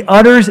 he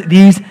utters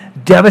these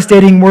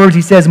devastating words.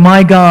 He says,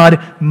 my God,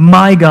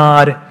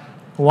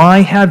 why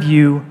have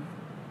you,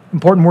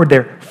 important word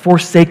there,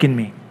 forsaken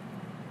me?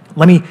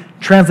 Let me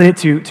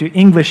translate it to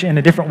English in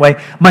a different way.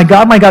 My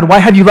God, why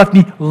have you left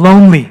me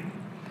lonely?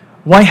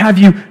 Why have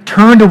you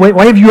turned away?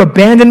 Why have you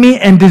abandoned me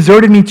and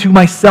deserted me to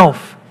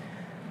myself?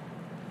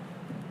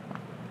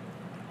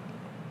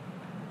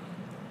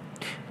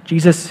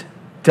 Jesus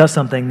does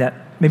something that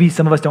maybe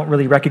some of us don't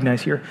really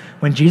recognize here.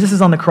 When Jesus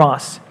is on the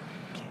cross,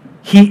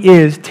 he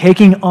is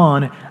taking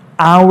on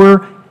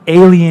our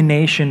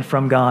alienation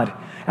from God.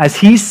 As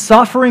he's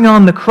suffering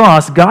on the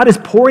cross, God is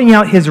pouring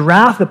out his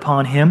wrath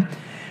upon him.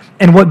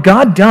 And what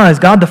God does,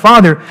 God the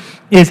Father,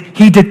 is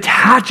he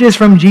detaches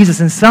from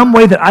Jesus in some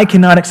way that I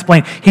cannot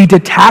explain. He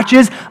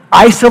detaches,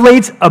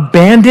 isolates,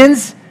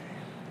 abandons,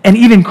 and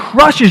even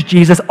crushes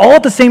Jesus all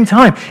at the same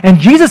time. And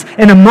Jesus,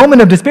 in a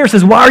moment of despair,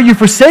 says, why are you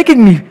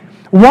forsaking me?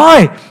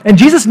 Why? And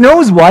Jesus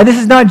knows why. This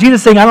is not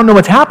Jesus saying, I don't know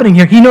what's happening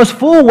here. He knows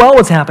full well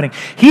what's happening.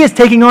 He is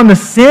taking on the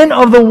sin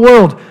of the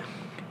world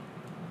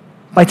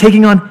by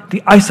taking on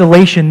the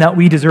isolation that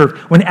we deserve.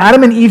 When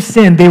Adam and Eve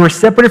sinned, they were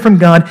separated from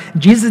God.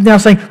 Jesus is now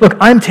saying, look,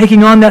 I'm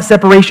taking on that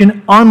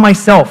separation on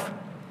myself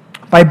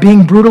by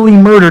being brutally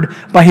murdered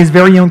by his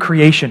very own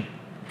creation.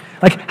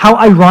 Like, how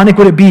ironic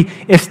would it be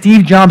if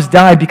Steve Jobs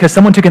died because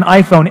someone took an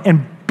iPhone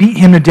and beat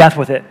him to death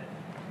with it?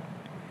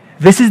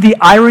 This is the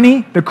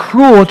irony, the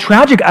cruel,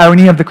 tragic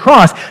irony of the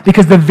cross,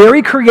 because the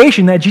very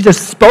creation that Jesus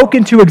spoke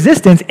into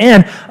existence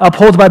and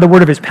upholds by the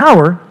word of his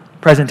power,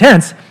 present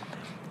tense,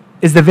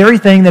 is the very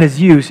thing that is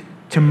used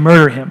to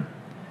murder him.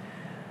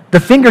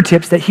 The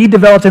fingertips that he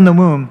developed in the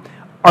womb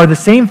are the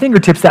same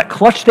fingertips that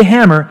clutch the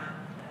hammer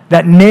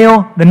that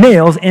nail the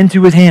nails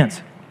into his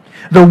hands.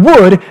 The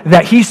wood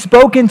that he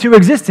spoke into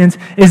existence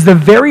is the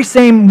very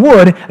same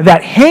wood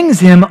that hangs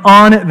him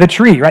on the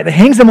tree, right? That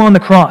hangs him on the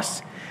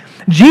cross.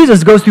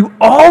 Jesus goes through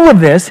all of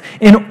this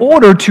in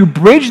order to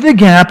bridge the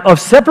gap of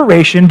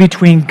separation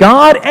between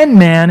God and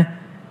man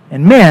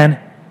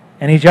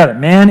and each other,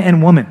 man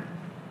and woman,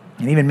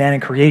 and even man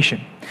and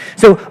creation.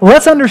 So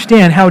let's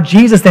understand how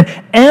Jesus then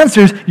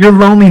answers your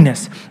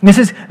loneliness. And this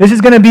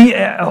is going to be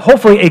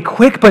hopefully a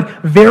quick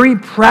but very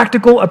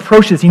practical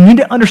approach to this. You need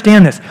to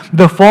understand this.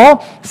 The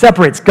fall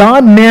separates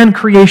God, man,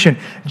 creation.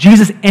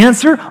 Jesus'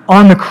 answer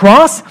on the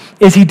cross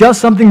is he does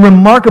something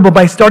remarkable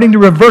by starting to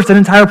reverse that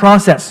entire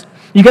process.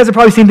 You guys have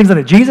probably seen things like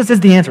that. Jesus is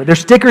the answer.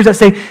 There's stickers that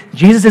say,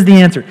 Jesus is the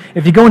answer.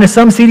 If you go into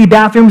some seedy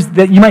bathrooms,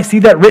 that you might see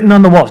that written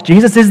on the walls.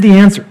 Jesus is the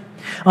answer.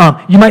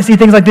 You might see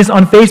things like this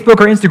on Facebook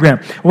or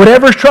Instagram.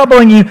 Whatever's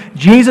troubling you,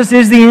 Jesus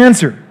is the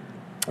answer.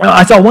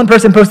 I saw one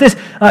person post this,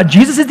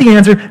 Jesus is the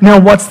answer, now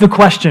what's the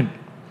question?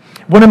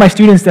 One of my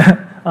students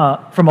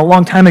from a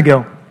long time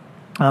ago,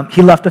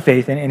 he left the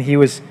faith, and he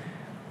was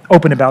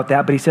open about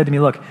that, but he said to me,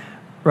 look,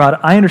 Rod,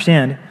 I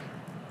understand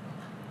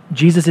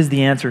Jesus is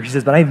the answer. He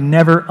says, but I've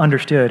never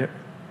understood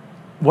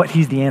what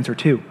he's the answer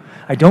to.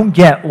 I don't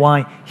get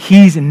why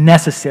he's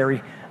necessary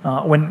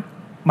when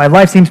my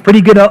life seems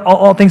pretty good,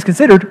 all things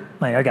considered.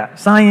 Like, I got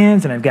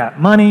science, and I've got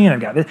money, and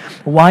I've got this.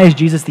 Why is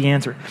Jesus the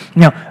answer?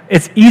 Now,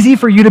 it's easy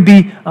for you to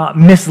be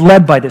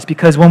misled by this,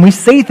 because when we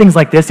say things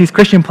like this, these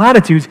Christian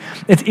platitudes,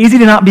 it's easy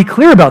to not be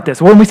clear about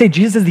this. When we say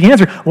Jesus is the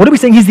answer, what are we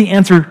saying he's the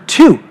answer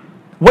to?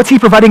 What's he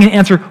providing an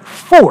answer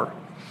for?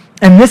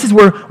 And this is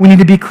where we need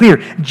to be clear.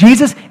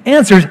 Jesus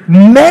answers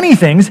many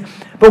things,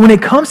 but when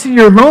it comes to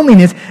your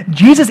loneliness,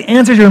 Jesus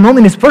answers your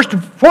loneliness first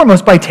and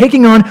foremost by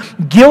taking on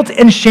guilt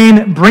and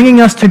shame,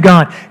 bringing us to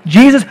God.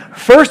 Jesus,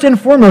 first and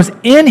foremost,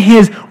 in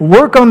his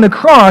work on the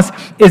cross,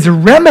 is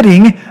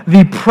remedying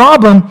the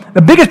problem,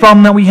 the biggest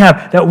problem that we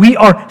have, that we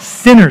are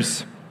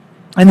sinners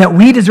and that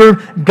we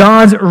deserve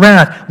God's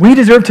wrath. We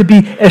deserve to be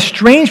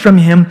estranged from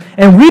him,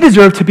 and we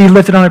deserve to be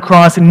lifted on a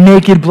cross,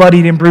 naked,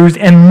 bloodied, and bruised,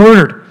 and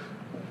murdered.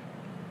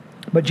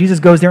 But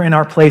Jesus goes there in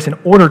our place in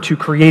order to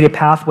create a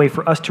pathway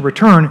for us to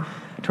return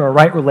to our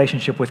right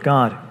relationship with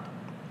God.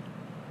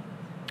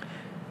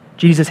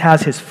 Jesus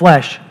has his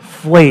flesh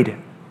flayed.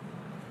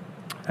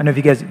 I don't know if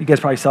you guys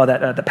probably saw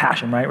that the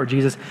Passion, right? Where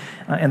Jesus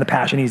in the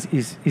Passion,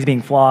 he's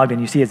being flogged,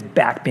 and you see his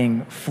back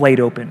being flayed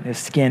open, his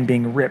skin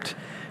being ripped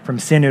from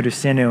sinew to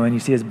sinew, and you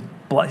see his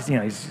blood.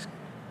 He's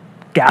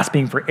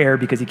gasping for air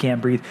because he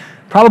can't breathe.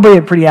 Probably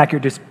a pretty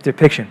accurate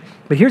depiction.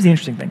 But here's the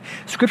interesting thing.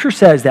 Scripture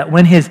says that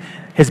when his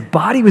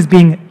body was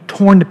being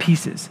torn to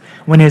pieces,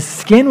 when his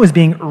skin was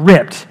being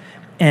ripped,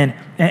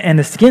 and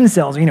the skin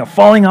cells,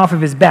 falling off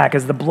of his back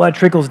as the blood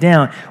trickles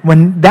down,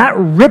 when that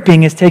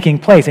ripping is taking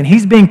place, and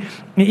he's being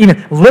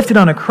even lifted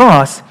on a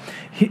cross,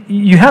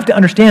 you have to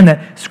understand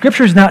that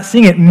Scripture is not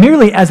seeing it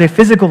merely as a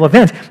physical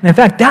event. And in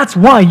fact, that's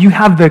why you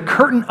have the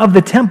curtain of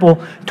the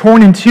temple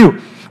torn in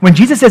two. When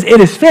Jesus says it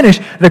is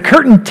finished, the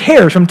curtain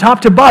tears from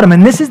top to bottom.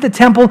 And this is the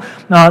temple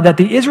that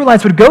the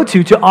Israelites would go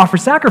to offer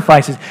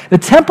sacrifices. The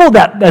temple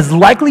that is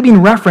likely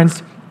being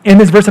referenced in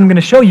this verse I'm going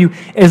to show you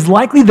is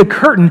likely the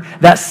curtain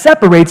that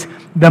separates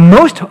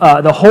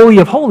the Holy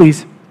of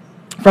Holies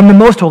from the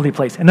most holy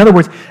place. In other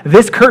words,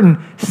 this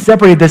curtain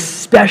separated the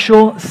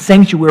special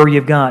sanctuary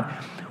of God,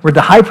 where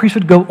the high priest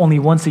would go only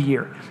once a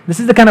year. This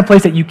is the kind of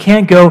place that you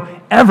can't go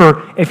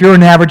ever if you're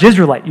an average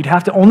Israelite. You'd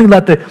have to only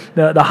let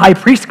the high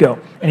priest go,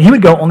 and he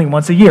would go only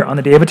once a year on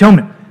the Day of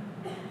Atonement.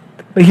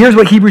 But here's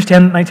what Hebrews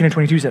 10, 19 and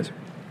 22 says.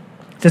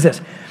 It says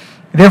this,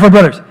 therefore,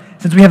 brothers,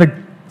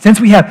 since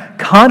we have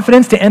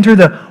confidence to enter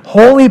the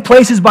holy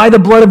places by the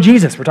blood of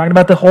Jesus, we're talking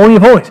about the Holy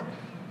of Holies,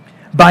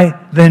 by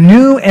the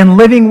new and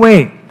living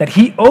way that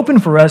he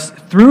opened for us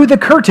through the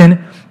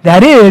curtain,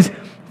 that is,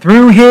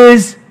 through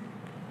his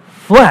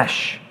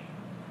flesh.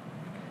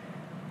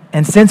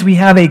 And since we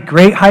have a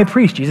great high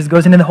priest, Jesus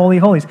goes into the Holy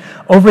of Holies,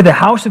 over the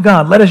house of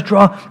God, let us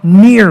draw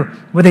near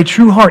with a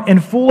true heart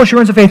and full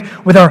assurance of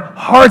faith, with our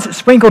hearts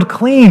sprinkled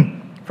clean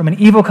from an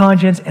evil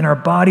conscience and our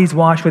bodies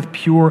washed with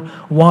pure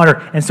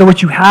water. And so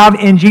what you have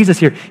in Jesus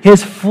here,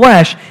 his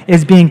flesh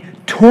is being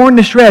torn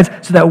to shreds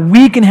so that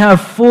we can have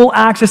full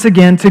access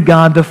again to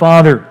God the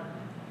Father.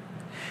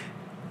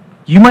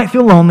 You might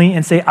feel lonely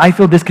and say, I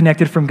feel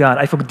disconnected from God.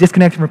 I feel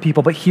disconnected from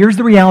people. But here's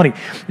the reality.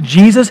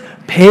 Jesus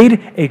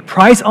paid a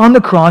price on the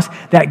cross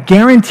that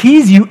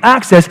guarantees you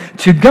access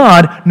to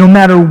God no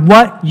matter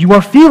what you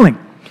are feeling.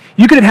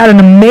 You could have had an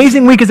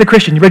amazing week as a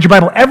Christian. You read your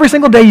Bible every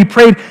single day. You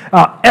prayed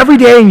every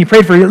day, and you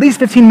prayed for at least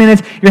 15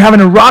 minutes. You're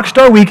having a rock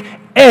star week.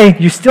 A,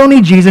 you still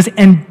need Jesus.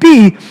 And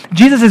B,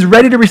 Jesus is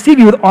ready to receive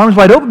you with arms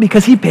wide open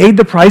because he paid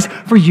the price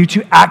for you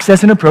to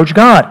access and approach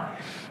God.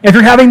 If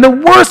you're having the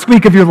worst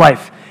week of your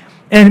life,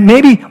 and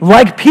maybe,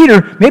 like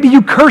Peter, maybe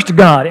you cursed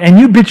God and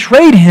you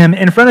betrayed him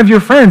in front of your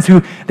friends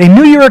who they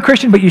knew you were a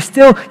Christian, but you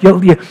still,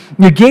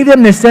 you gave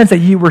them this sense that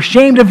you were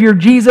ashamed of your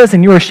Jesus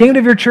and you were ashamed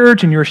of your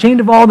church and you were ashamed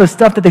of all the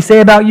stuff that they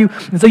say about you.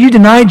 And so you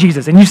denied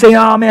Jesus and you say,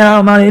 oh man,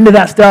 I'm not into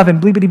that stuff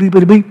and bleep, bleep, bleep,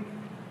 bleep, bleep.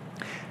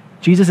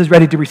 Jesus is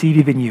ready to receive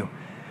even you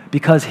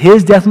because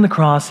his death on the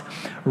cross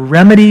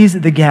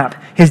remedies the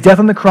gap. His death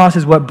on the cross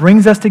is what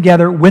brings us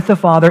together with the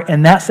Father,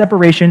 and that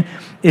separation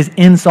is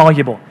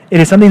insoluble. It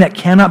is something that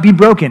cannot be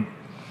broken.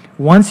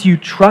 Once you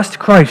trust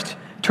Christ,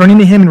 turning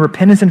to him in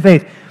repentance and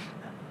faith,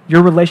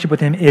 your relationship with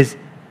him is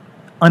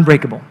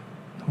unbreakable.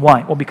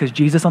 Why? Well, because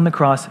Jesus on the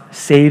cross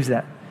saves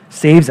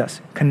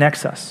us,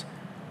 connects us.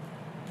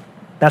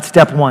 That's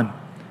step one.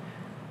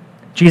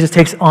 Jesus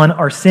takes on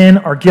our sin,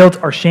 our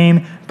guilt, our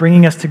shame,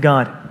 bringing us to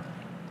God.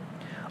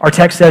 Our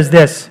text says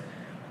this,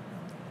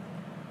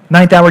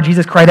 9th hour,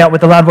 Jesus cried out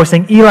with a loud voice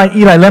saying, Eli,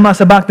 Eli, lema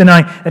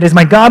sabachthani, that is,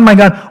 my God,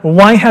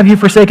 why have you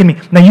forsaken me?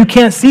 Now you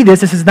can't see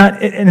this is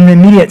not in an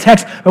immediate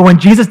text, but when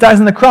Jesus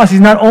dies on the cross, he's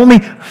not only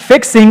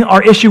fixing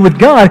our issue with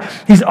God,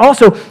 he's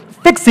also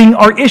fixing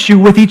our issue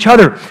with each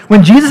other.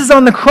 When Jesus is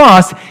on the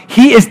cross,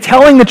 he is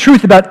telling the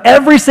truth about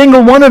every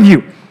single one of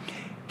you.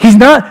 He's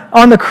not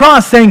on the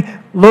cross saying,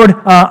 Lord,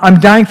 I'm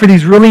dying for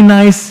these really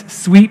nice,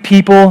 sweet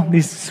people,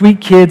 these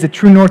sweet kids, the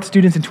True North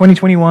students in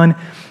 2021.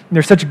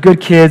 They're such good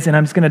kids, and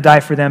I'm just going to die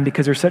for them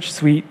because they're such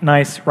sweet,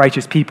 nice,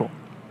 righteous people.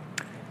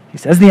 He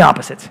says the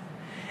opposite.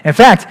 In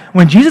fact,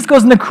 when Jesus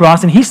goes on the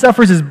cross and he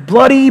suffers his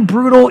bloody,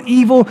 brutal,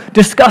 evil,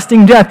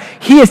 disgusting death,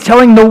 he is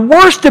telling the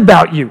worst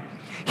about you.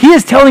 He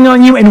is telling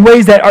on you in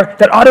ways that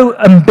ought to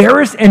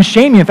embarrass and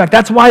shame you. In fact,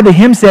 that's why the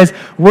hymn says,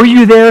 "Were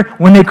you there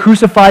when they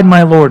crucified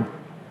my Lord?"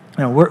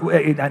 No,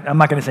 I'm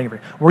not going to sing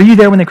it. Were you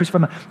there when they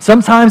crucified my Lord?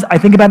 Sometimes I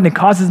think about it and it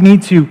causes me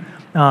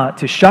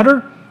to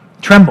shudder,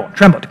 tremble.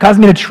 It causes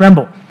me to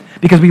tremble.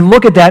 Because we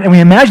look at that and we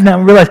imagine that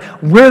and we realize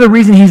we're the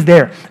reason he's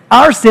there.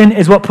 Our sin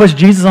is what pushed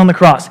Jesus on the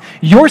cross.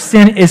 Your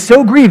sin is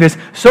so grievous,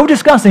 so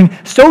disgusting,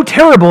 so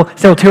terrible,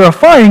 so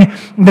terrifying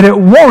that it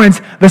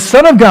warrants the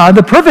Son of God,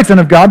 the perfect Son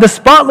of God, the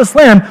spotless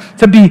Lamb,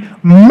 to be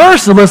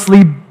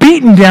mercilessly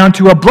beaten down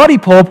to a bloody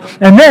pulp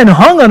and then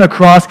hung on a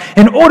cross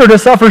in order to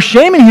suffer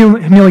shame and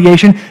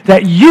humiliation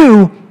that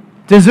you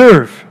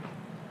deserve.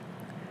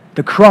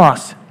 The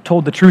cross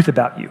told the truth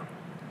about you.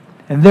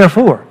 And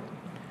therefore,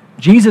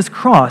 Jesus'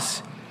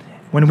 cross,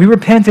 when we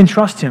repent and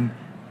trust him,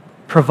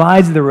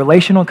 provides the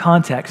relational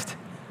context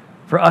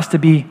for us to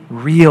be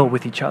real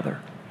with each other.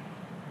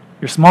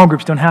 Your small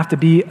groups don't have to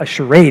be a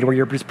charade where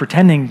you're just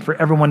pretending for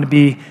everyone to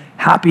be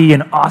happy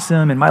and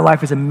awesome and my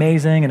life is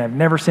amazing and I've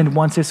never sinned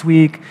once this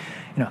week.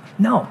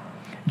 No.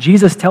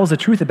 Jesus tells the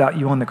truth about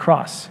you on the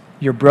cross.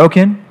 You're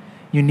broken,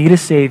 you need a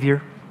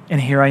Savior, and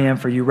here I am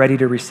for you, ready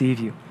to receive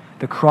you.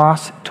 The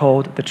cross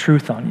told the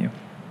truth on you.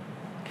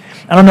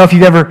 I don't know if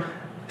you've ever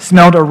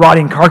smelled a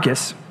rotting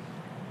carcass,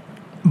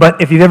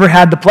 but if you've ever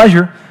had the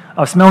pleasure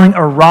of smelling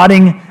a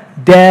rotting,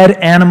 dead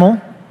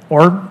animal,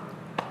 or,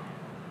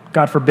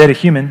 God forbid, a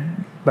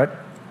human, but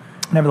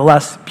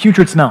nevertheless,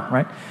 putrid smell,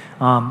 right?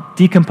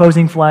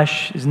 Decomposing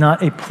flesh is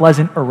not a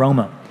pleasant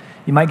aroma.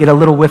 You might get a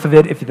little whiff of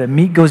it. If the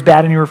meat goes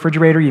bad in your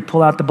refrigerator, you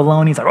pull out the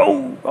bologna. It's like,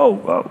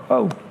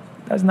 oh,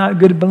 that's not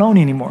good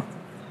bologna anymore.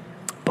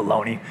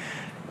 Bologna.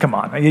 Come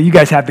on. You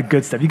guys have the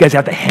good stuff. You guys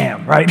have the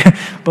ham, right?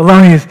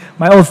 Bologna is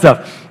my old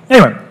stuff.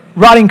 Anyway,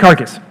 rotting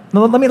carcass.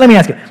 Let me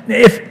ask you.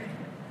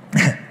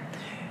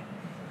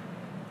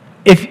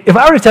 If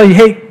I were to tell you,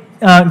 hey,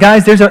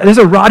 guys, there's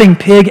a rotting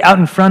pig out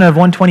in front of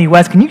 120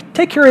 West, can you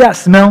take care of that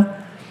smell?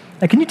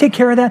 Like, can you take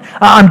care of that?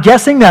 I'm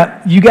guessing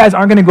that you guys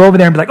aren't going to go over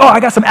there and be like, oh,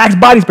 I got some Axe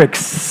body spray.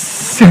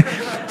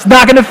 It's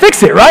not going to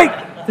fix it, right?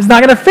 It's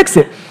not going to fix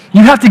it.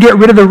 You have to get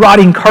rid of the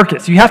rotting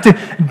carcass. You have to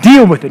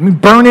deal with it. You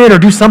burn it or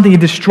do something. You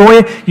destroy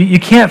it. You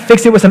can't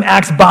fix it with some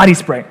Axe body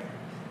spray.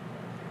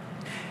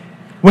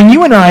 When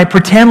you and I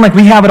pretend like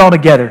we have it all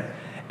together,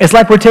 it's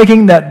like we're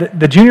taking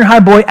the junior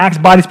high boy Axe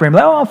body spray and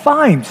be like, oh, I'm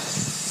fine.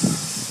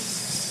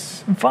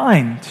 I'm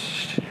fine.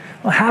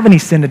 I don't have any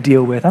sin to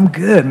deal with. I'm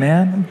good,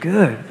 man. I'm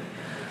good.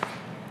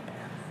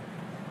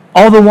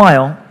 All the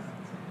while,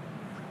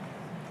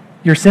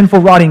 your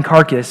sinful, rotting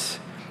carcass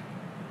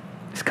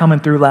is coming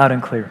through loud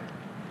and clear.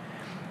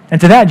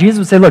 And to that, Jesus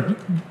would say, look,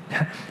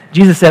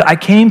 Jesus said, I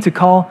came to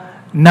call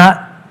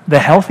not the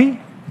healthy,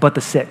 but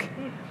the sick.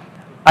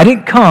 I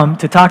didn't come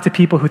to talk to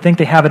people who think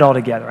they have it all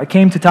together. I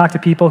came to talk to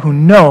people who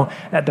know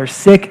that they're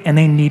sick and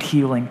they need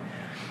healing.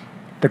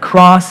 The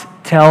cross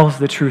tells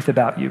the truth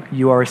about you.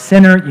 You are a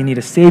sinner. You need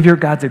a Savior.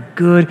 God's a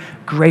good,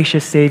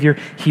 gracious Savior.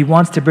 He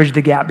wants to bridge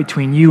the gap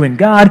between you and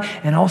God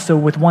and also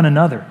with one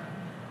another.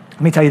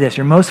 Let me tell you this.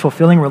 Your most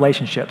fulfilling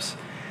relationships,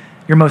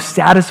 your most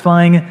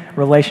satisfying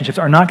relationships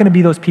are not going to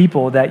be those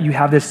people that you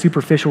have this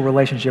superficial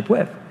relationship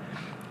with.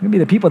 They're going to be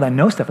the people that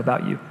know stuff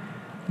about you,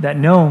 that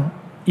know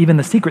even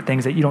the secret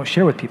things that you don't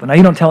share with people. Now,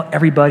 you don't tell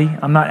everybody.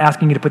 I'm not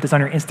asking you to put this on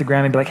your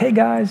Instagram and be like, hey,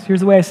 guys, here's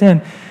the way I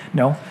sin.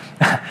 No.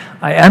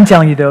 I am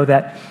telling you, though,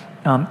 that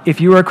if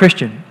you are a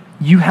Christian,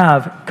 you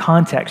have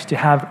context to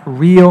have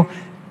real,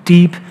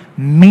 deep,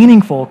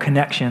 meaningful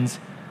connections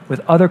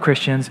with other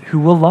Christians who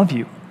will love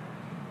you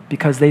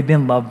because they've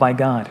been loved by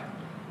God.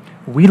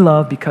 We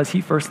love because he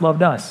first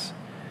loved us.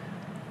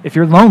 If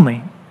you're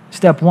lonely,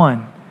 step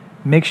one,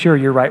 make sure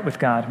you're right with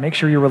God. Make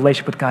sure your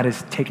relationship with God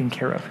is taken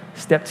care of.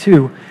 Step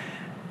two,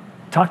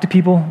 talk to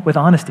people with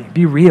honesty.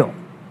 Be real.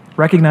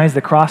 Recognize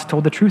the cross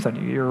told the truth on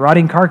you. You're a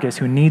rotting carcass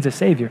who needs a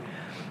Savior.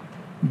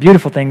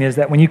 Beautiful thing is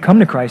that when you come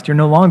to Christ, you're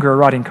no longer a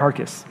rotting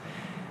carcass.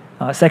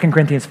 2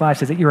 Corinthians 5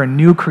 says that you're a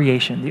new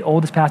creation. The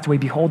old has passed away.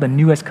 Behold, the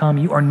new has come.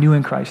 You are new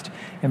in Christ.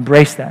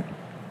 Embrace that.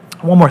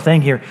 One more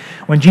thing here.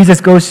 When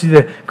Jesus goes to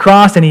the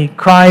cross and he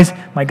cries,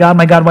 my God,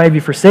 why have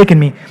you forsaken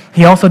me?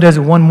 He also does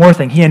one more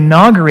thing. He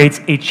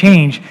inaugurates a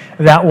change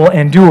that will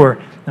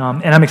endure.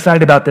 And I'm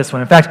excited about this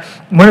one. In fact,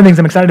 one of the things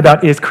I'm excited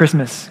about is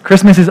Christmas.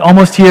 Christmas is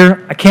almost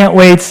here. I can't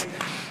wait.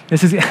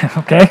 This is,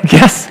 okay,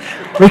 yes,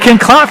 we can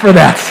clap for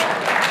that.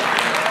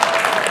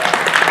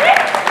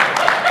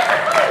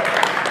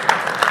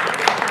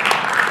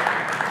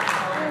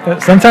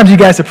 Sometimes you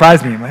guys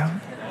surprise me. I'm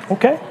like,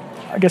 okay,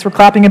 I guess we're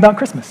clapping about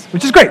Christmas,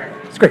 which is great.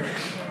 It's great.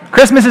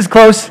 Christmas is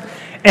close,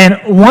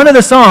 and one of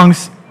the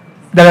songs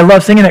that I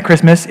love singing at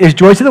Christmas is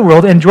Joy to the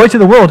World, and Joy to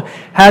the World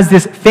has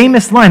this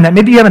famous line that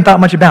maybe you haven't thought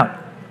much about.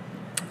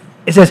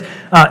 It says,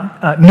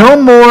 no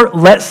more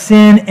let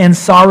sin and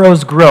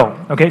sorrows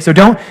grow. Okay, so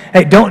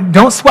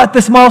don't sweat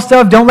the small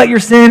stuff. Don't let your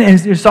sin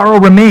and your sorrow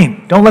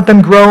remain. Don't let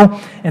them grow.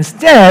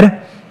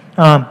 Instead,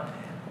 no,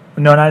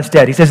 not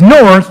instead. He says,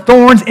 nor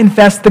thorns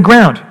infest the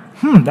ground.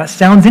 That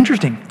sounds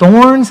interesting.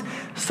 Thorns,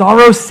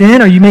 sorrow,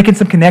 sin. Are you making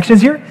some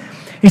connections here?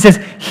 He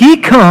says, he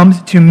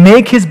comes to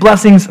make his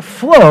blessings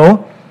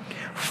flow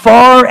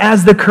far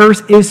as the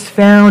curse is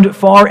found,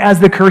 far as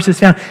the curse is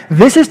found.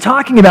 This is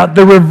talking about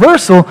the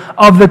reversal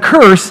of the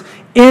curse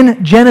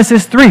in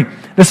Genesis 3.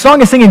 The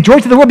song is singing Joy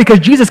to the World because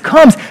Jesus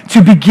comes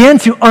to begin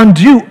to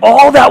undo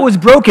all that was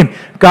broken.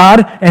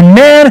 God and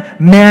man,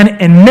 man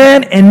and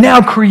man, and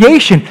now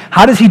creation.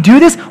 How does he do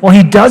this? Well,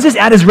 he does this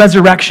at his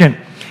resurrection.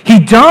 He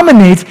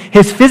dominates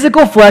his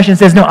physical flesh and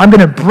says, no, I'm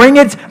going to bring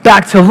it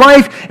back to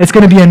life. It's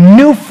going to be a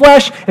new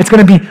flesh. It's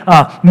going to be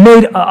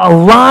made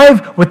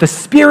alive with the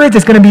Spirit.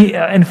 It's going to be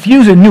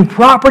infused with new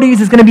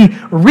properties. It's going to be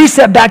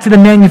reset back to the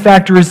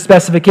manufacturer's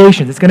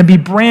specifications. It's going to be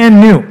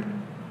brand new.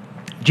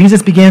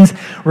 Jesus begins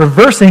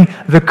reversing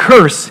the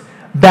curse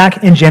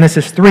back in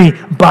Genesis 3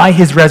 by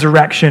his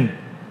resurrection.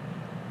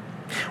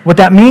 What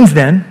that means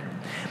then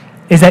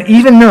is that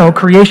even though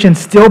creation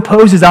still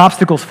poses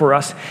obstacles for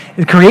us,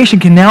 creation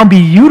can now be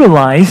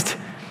utilized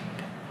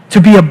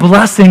to be a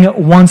blessing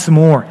once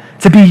more,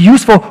 to be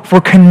useful for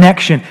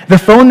connection. The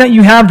phone that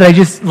you have that I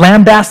just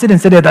lambasted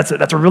and said that's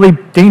a really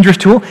dangerous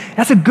tool,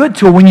 that's a good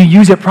tool when you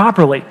use it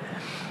properly.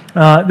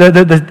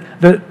 The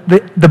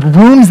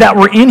rooms that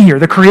we're in here,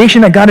 the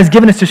creation that God has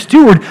given us to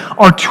steward,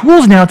 are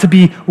tools now to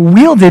be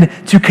wielded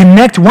to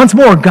connect once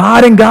more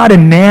God and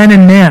man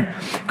and man.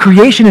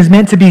 Creation is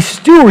meant to be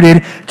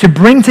stewarded to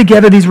bring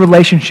together these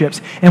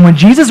relationships. And when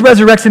Jesus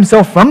resurrects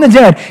himself from the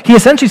dead, he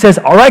essentially says,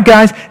 all right,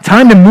 guys,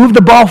 time to move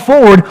the ball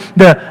forward.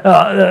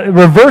 The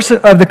reverse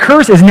of the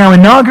curse is now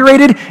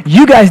inaugurated.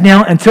 You guys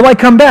now, until I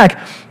come back,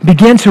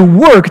 begin to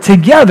work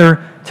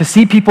together to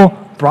see people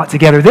brought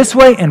together this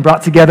way and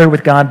brought together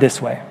with God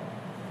this way.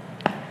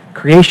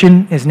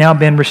 Creation has now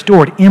been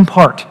restored in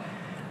part,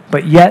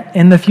 but yet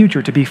in the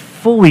future to be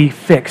fully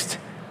fixed.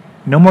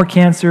 No more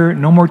cancer,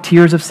 no more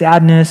tears of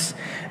sadness,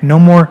 no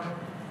more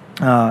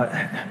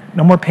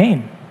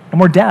pain, no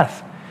more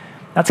death.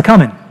 That's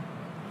coming.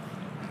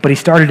 But he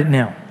started it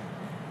now.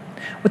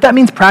 What that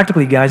means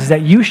practically, guys, is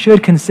that you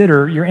should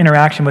consider your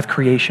interaction with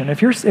creation.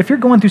 If you're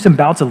going through some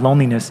bouts of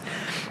loneliness,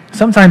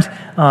 sometimes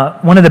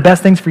one of the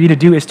best things for you to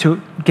do is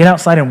to get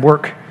outside and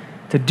work,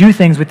 to do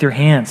things with your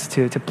hands,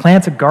 to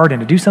plant a garden,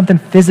 to do something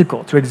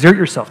physical, to exert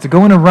yourself, to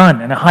go on a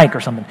run and a hike or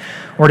something,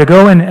 or to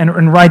go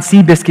and ride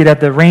Seabiscuit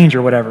at the range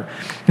or whatever,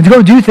 and to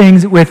go do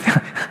things with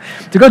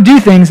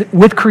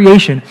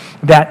creation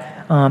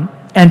that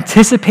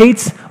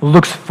anticipates,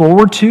 looks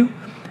forward to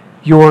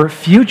your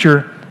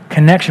future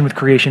connection with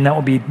creation that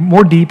will be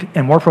more deep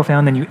and more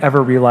profound than you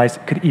ever realized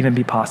could even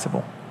be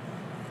possible.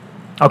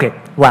 Okay,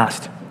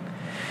 last.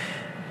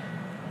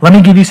 Let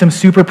me give you some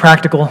super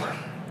practical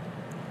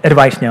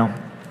advice now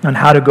on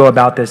how to go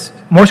about this.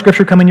 More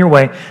scripture coming your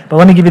way, but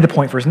let me give you the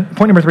point first.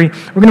 Point number 3,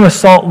 we're going to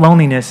assault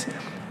loneliness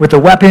with the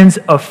weapons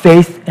of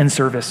faith and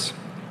service.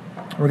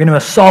 We're going to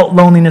assault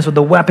loneliness with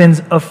the weapons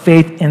of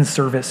faith and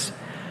service.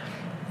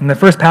 And the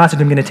first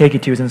passage I'm going to take you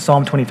to is in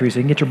Psalm 23, so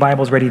you can get your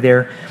Bibles ready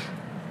there.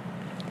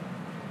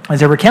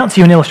 As I recount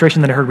to you an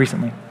illustration that I heard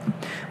recently,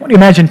 I want you to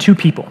imagine two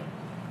people.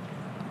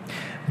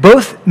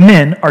 Both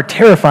men are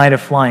terrified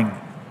of flying.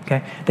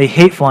 Okay? They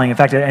hate flying. In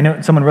fact, I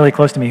know someone really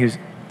close to me who's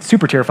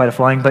super terrified of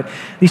flying, but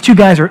these two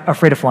guys are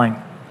afraid of flying.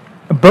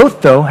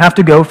 Both, though, have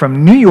to go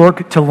from New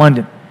York to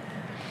London.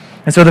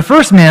 And so the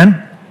first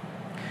man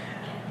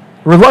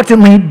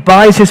reluctantly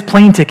buys his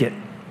plane ticket.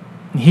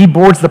 He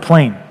boards the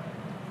plane.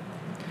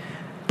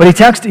 But he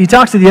talks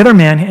to the other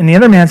man, and the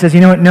other man says,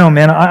 you know what, no,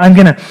 man, I'm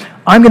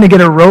gonna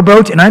get a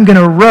rowboat, and I'm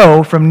gonna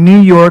row from New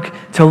York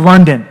to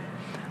London.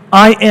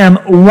 I am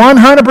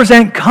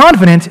 100%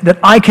 confident that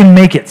I can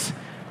make it.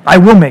 I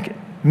will make it.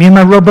 Me and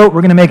my rowboat,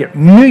 we're gonna make it.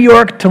 New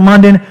York to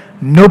London,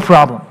 no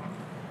problem.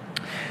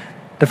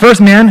 The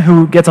first man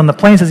who gets on the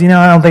plane says, you know,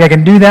 I don't think I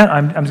can do that.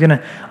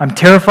 I'm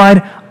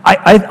terrified.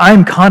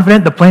 I'm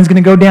confident the plane's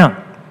gonna go down.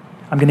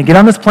 I'm gonna get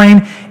on this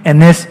plane,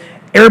 and this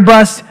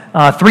Airbus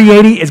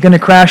 380 is going to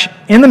crash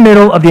in the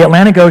middle of the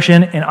Atlantic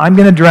Ocean, and I'm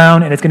going to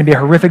drown, and it's going to be a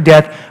horrific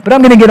death, but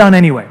I'm going to get on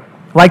anyway.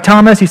 Like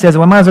Thomas, he says,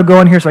 well, I might as well go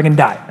in here so I can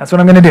die. That's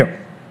what I'm going to do.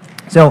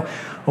 So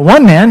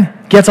one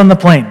man gets on the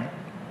plane.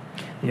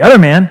 The other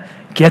man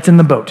gets in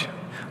the boat.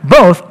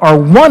 Both are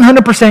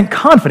 100%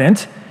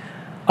 confident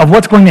of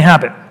what's going to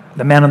happen.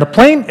 The man on the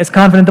plane is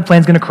confident the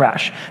plane's going to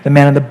crash. The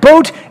man on the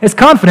boat is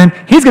confident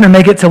he's going to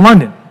make it to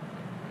London.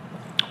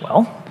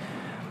 Well,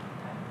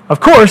 of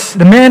course,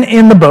 the man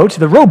in the boat,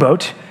 the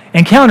rowboat,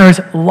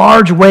 encounters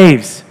large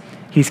waves.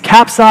 He's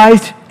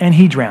capsized and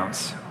he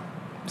drowns.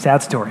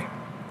 Sad story.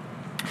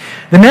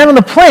 The man on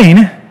the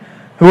plane,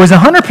 who was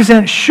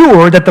 100%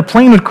 sure that the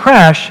plane would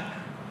crash,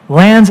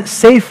 lands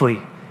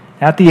safely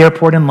at the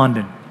airport in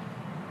London.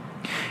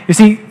 You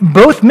see,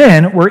 both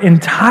men were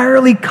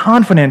entirely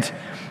confident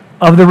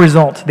of the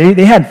result.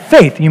 They had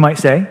faith, you might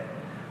say.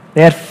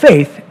 They had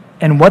faith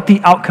in what the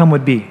outcome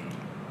would be.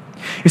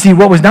 You see,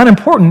 what was not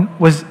important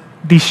was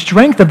the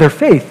strength of their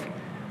faith,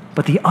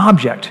 but the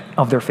object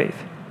of their faith.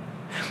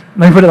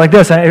 Let me put it like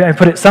this. I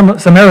put it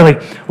summarily.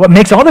 What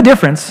makes all the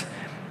difference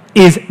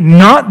is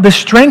not the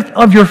strength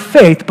of your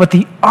faith, but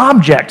the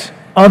object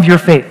of your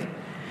faith.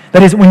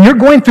 That is, when you're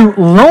going through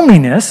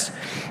loneliness,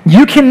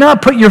 you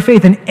cannot put your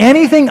faith in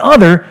anything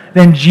other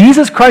than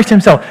Jesus Christ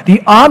himself.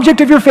 The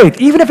object of your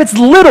faith, even if it's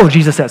little,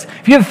 Jesus says.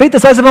 If you have faith the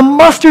size of a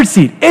mustard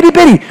seed, itty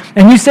bitty,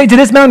 and you say to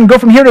this mountain, go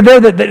from here to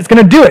there, that it's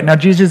going to do it. Now,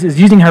 Jesus is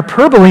using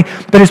hyperbole,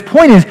 but his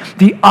point is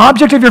the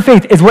object of your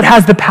faith is what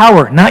has the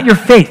power, not your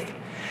faith.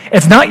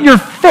 It's not your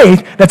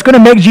faith that's going to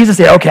make Jesus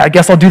say, okay, I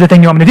guess I'll do the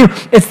thing you want me to do.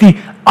 It's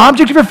the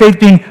object of your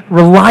faith being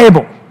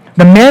reliable.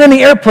 The man in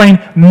the airplane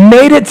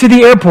made it to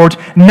the airport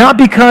not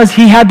because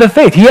he had the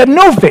faith. He had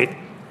no faith.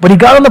 But he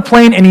got on the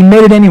plane and he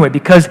made it anyway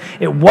because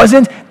it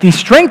wasn't the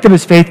strength of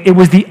his faith, it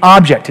was the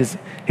object. His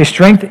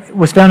strength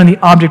was found in the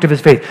object of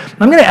his faith.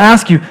 I'm going to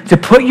ask you to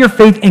put your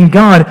faith in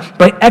God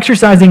by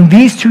exercising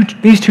these two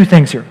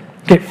things here.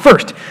 Okay,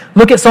 first,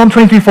 look at Psalm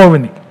 23:4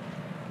 with me.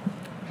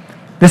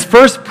 This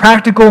first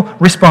practical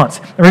response.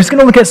 And we're just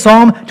going to look at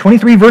Psalm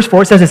 23, verse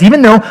 4. It says this,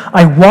 even though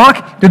I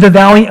walk through the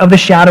valley of the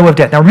shadow of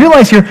death. Now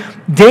realize here,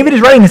 David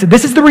is writing this.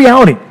 This is the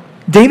reality.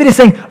 David is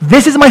saying,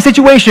 this is my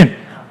situation.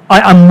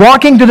 I'm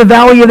walking through the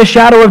valley of the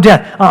shadow of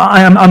death.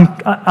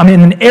 I'm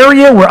in an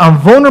area where I'm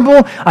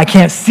vulnerable. I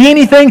can't see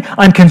anything.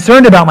 I'm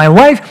concerned about my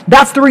life.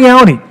 That's the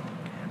reality.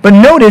 But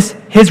notice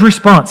his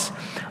response.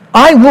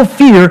 I will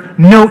fear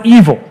no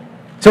evil.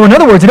 So in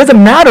other words, it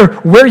doesn't matter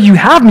where you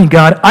have me,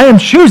 God. I am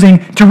choosing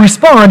to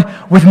respond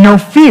with no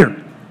fear.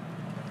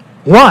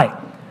 Why?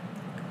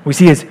 We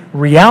see his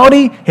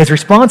reality, his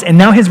response, and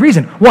now his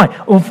reason.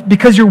 Why? Well,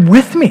 because you're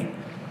with me.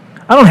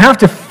 I don't have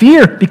to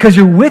fear because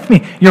you're with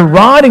me. Your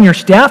rod and your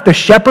staff, the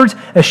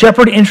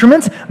shepherd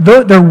instruments,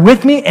 they're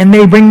with me and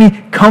they bring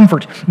me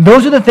comfort.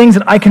 Those are the things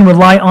that I can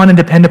rely on and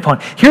depend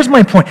upon. Here's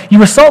my point.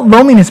 You assault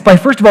loneliness by,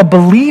 first of all,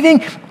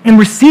 believing and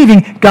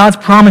receiving God's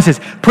promises.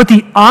 Put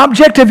the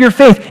object of your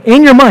faith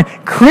in your mind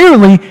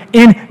clearly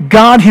in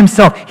God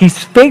himself. He's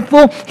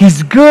faithful.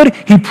 He's good.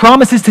 He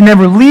promises to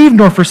never leave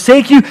nor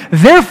forsake you.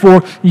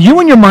 Therefore, you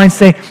in your mind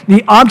say,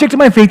 the object of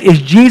my faith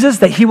is Jesus,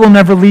 that he will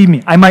never leave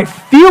me. I might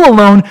feel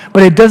alone,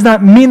 but it does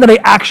not mean that I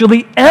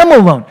actually am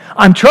alone.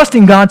 I'm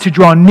trusting God to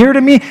draw near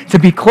to me, to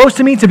be close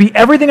to me, to be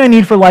everything I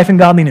need for life and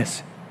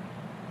godliness.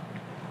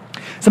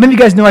 Some of you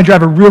guys know I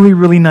drive a really,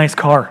 really nice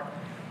car.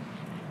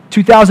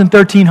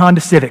 2013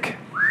 Honda Civic.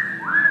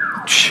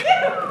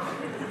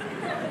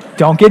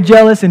 Don't get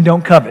jealous and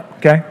don't covet,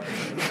 okay?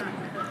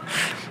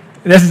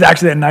 This is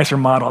actually a nicer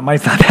model. It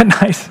might not that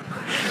nice.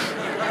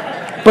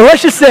 But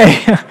let's just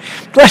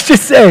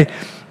say,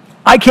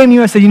 I came to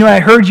you and said, I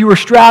heard you were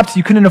strapped,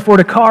 you couldn't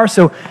afford a car,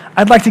 so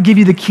I'd like to give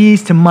you the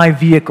keys to my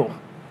vehicle.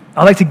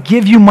 I'd like to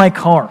give you my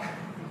car.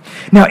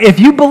 Now, if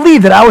you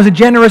believe that I was a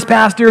generous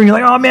pastor and you're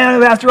like, oh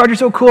man, Pastor Roger's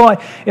so cool,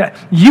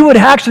 you would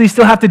actually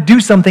still have to do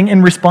something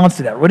in response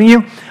to that, wouldn't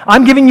you?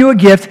 I'm giving you a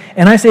gift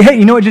and I say, hey,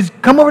 you know what, just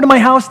come over to my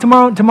house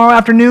tomorrow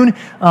afternoon,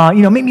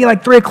 meet me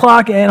like 3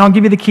 o'clock and I'll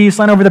give you the keys,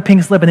 sign over the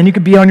pink slip, and then you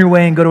could be on your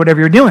way and go to whatever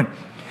you're doing.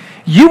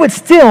 You would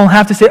still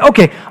have to say,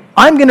 okay,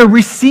 I'm going to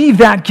receive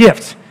that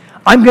gift.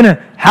 I'm going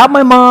to have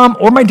my mom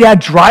or my dad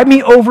drive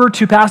me over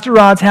to Pastor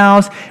Rod's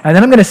house, and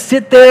then I'm going to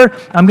sit there.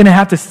 I'm going to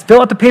have to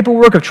fill out the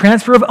paperwork of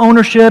transfer of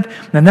ownership,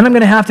 and then I'm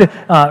going to have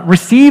to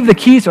receive the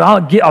keys. So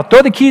I'll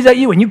throw the keys at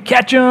you, and you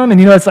catch them, and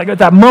it's like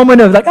that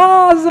moment of like,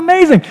 oh, this is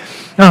amazing.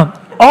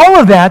 All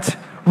of that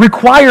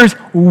requires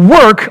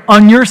work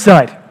on your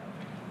side.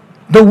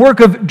 The work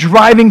of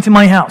driving to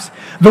my house,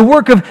 the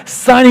work of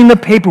signing the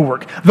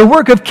paperwork, the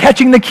work of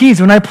catching the keys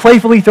when I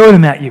playfully throw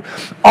them at you.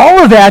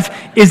 All of that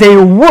is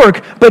a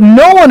work, but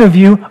no one of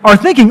you are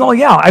thinking, oh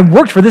yeah, I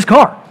worked for this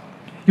car.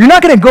 You're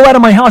not going to go out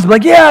of my house and be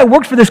like, yeah, I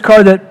worked for this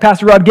car that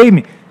Pastor Rod gave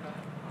me.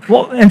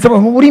 Well, and so,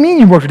 what do you mean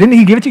you worked for it? Didn't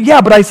he give it to you? Yeah,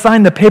 but I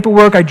signed the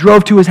paperwork, I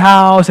drove to his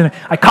house, and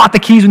I caught the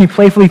keys when he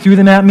playfully threw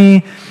them at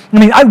me.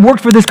 I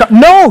worked for this car.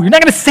 No, you're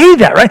not going to say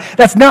that, right?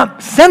 That's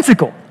not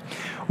sensical.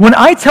 When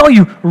I tell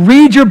you,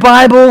 read your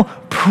Bible,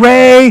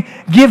 pray,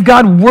 give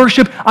God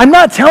worship, I'm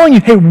not telling you,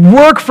 hey,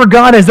 work for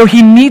God as though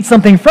he needs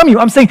something from you.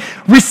 I'm saying,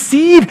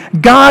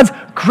 receive God's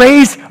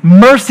grace,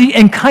 mercy,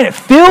 and kindness.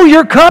 Fill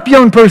your cup,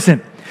 young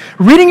person.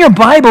 Reading your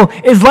Bible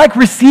is like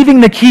receiving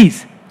the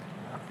keys.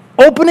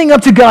 Opening up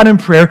to God in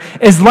prayer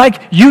is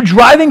like you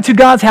driving to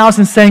God's house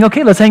and saying,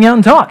 okay, let's hang out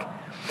and talk.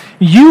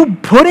 You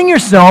putting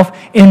yourself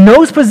in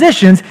those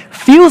positions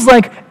feels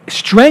like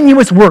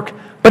strenuous work.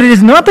 But it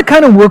is not the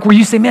kind of work where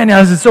you say, man,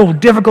 this is so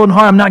difficult and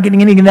hard, I'm not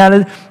getting anything out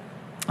of it.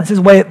 This is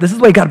the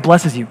way God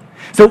blesses you.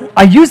 So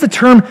I use the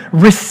term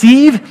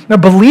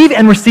believe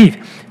and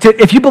receive.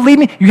 If you believe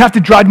me, you have to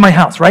drive to my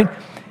house, right?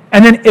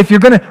 And then if you're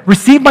going to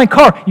receive my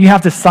car, you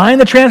have to sign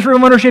the transfer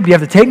of ownership, you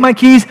have to take my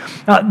keys.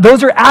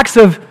 Those are acts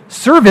of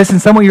service in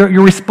some way.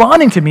 You're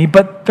responding to me,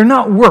 but they're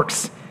not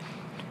works.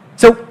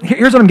 So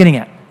here's what I'm getting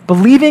at.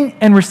 Believing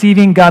and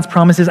receiving God's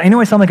promises. I know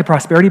I sound like a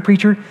prosperity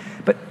preacher,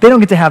 but they don't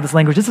get to have this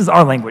language. This is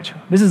our language.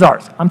 This is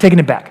ours. I'm taking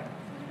it back.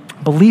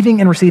 Believing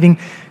and receiving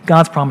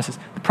God's promises.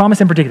 The promise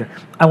in particular,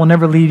 I will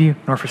never leave you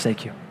nor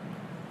forsake you.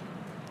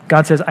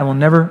 God says, I will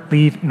never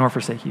leave nor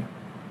forsake you.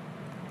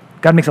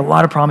 God makes a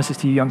lot of promises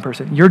to you, young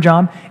person. Your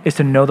job is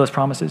to know those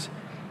promises,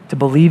 to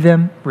believe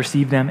them,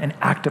 receive them, and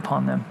act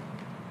upon them.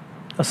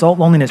 Assault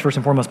loneliness, first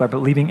and foremost, by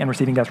believing and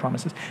receiving God's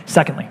promises.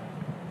 Secondly,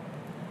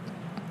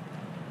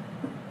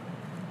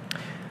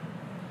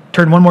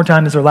 turn one more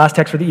time. This is our last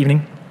text for the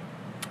evening.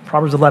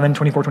 Proverbs 11,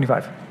 24,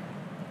 25.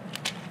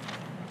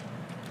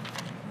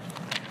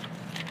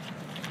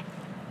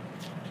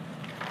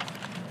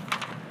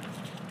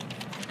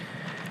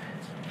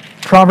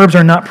 Proverbs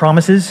are not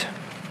promises.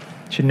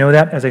 You should know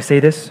that as I say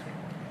this.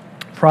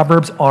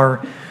 Proverbs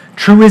are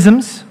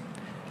truisms,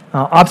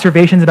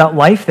 observations about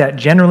life that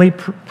generally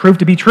prove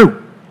to be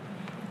true.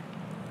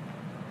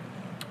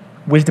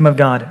 Wisdom of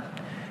God.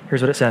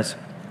 Here's what it says.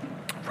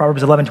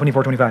 Proverbs 11,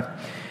 24, 25.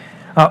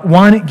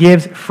 One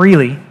gives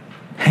freely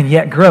and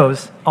yet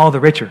grows all the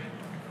richer.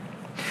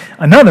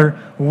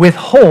 Another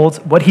withholds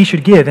what he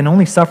should give and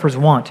only suffers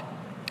want.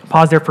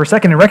 Pause there for a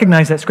second and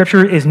recognize that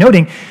Scripture is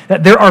noting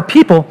that there are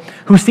people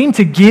who seem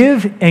to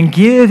give and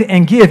give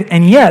and give,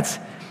 and yet,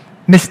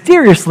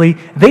 mysteriously,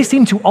 they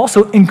seem to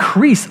also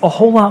increase a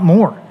whole lot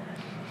more.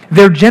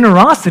 Their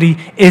generosity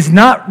is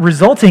not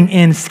resulting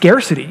in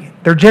scarcity.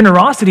 Their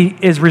generosity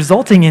is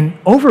resulting in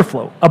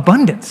overflow,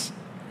 abundance.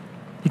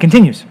 He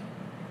continues.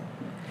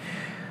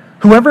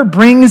 Whoever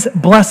brings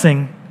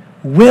blessing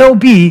will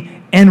be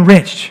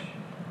enriched,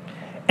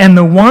 and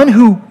the one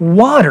who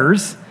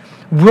waters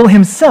will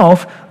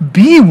himself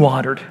be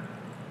watered.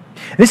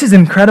 This is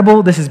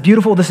incredible, this is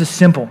beautiful, this is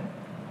simple.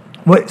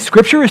 What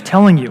Scripture is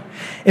telling you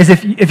is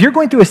if you're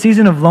going through a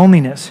season of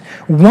loneliness,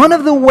 one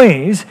of the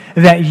ways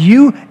that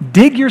you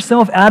dig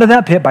yourself out of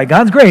that pit by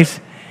God's grace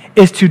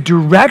is to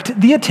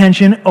direct the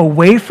attention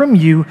away from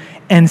you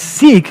and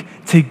seek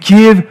to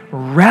give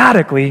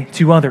radically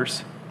to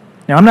others.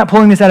 Now, I'm not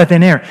pulling this out of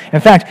thin air. In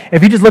fact,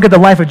 if you just look at the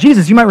life of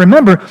Jesus, you might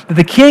remember that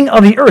the King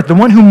of the earth, the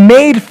one who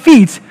made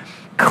feet,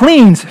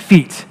 cleans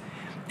feet.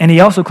 And he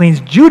also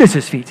cleans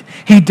Judas's feet.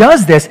 He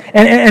does this,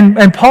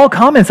 and Paul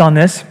comments on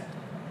this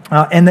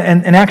in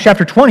Acts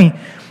chapter 20.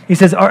 He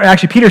says, or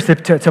actually Peter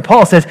to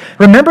Paul says,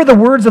 remember the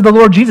words of the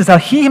Lord Jesus, how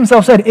he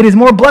himself said, it is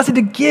more blessed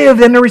to give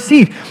than to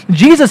receive.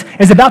 Jesus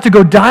is about to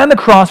go die on the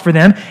cross for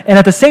them, and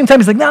at the same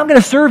time, he's like, no, I'm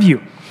going to serve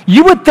you.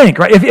 You would think,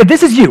 right, if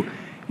this is you,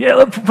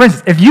 for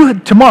instance, if you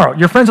tomorrow,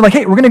 your friends are like,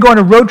 hey, we're going to go on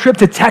a road trip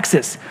to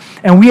Texas,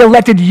 and we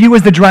elected you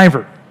as the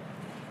driver.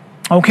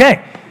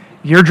 Okay,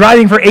 you're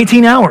driving for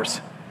 18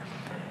 hours.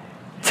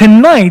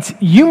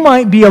 Tonight, you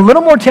might be a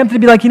little more tempted to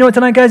be like, you know what,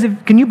 tonight, guys,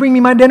 can you bring me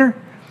my dinner?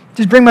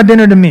 Just bring my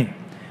dinner to me.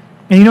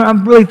 And you know,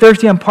 I'm really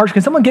thirsty, I'm parched.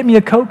 Can someone get me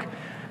a Coke?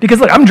 Because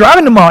look, I'm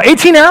driving tomorrow,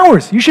 18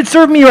 hours. You should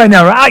serve me right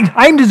now.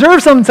 I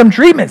deserve some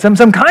treatment,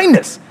 some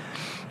kindness.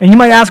 And you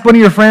might ask one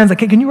of your friends,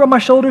 like, hey, can you rub my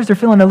shoulders? They're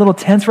feeling a little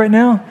tense right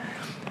now.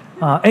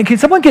 And can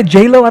someone get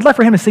J-Lo? I'd like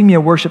for him to sing me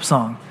a worship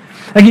song.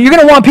 Like, you're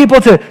going to want people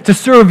to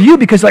serve you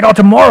because, like, oh,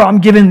 tomorrow I'm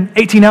given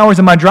 18 hours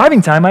of my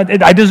driving time.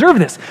 I deserve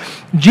this.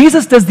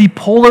 Jesus does the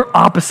polar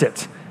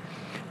opposite.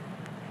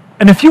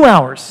 In a few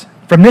hours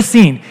from this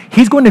scene,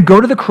 he's going to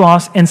go to the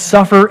cross and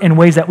suffer in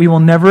ways that we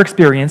will never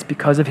experience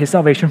because of his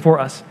salvation for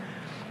us.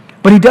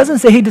 But he doesn't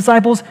say, hey,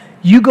 disciples,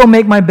 you go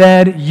make my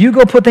bed. You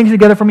go put things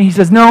together for me. He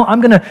says, no,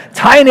 I'm going to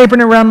tie an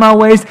apron around my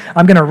waist.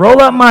 I'm going to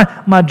roll up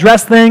my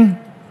dress thing.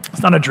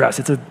 It's not a dress.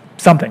 It's a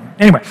something.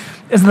 Anyway,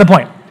 this is the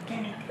point.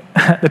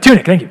 The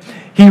tunic, thank you.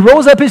 He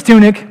rolls up his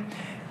tunic,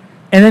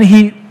 and then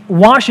he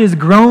washes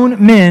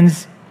grown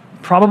men's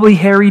probably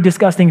hairy,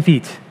 disgusting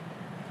feet.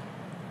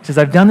 He says,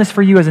 I've done this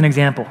for you as an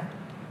example.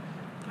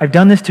 I've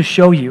done this to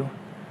show you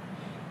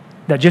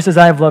that just as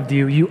I have loved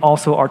you, you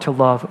also are to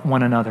love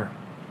one another.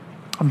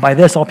 And by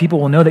this, all people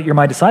will know that you're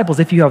my disciples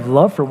if you have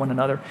love for one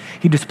another.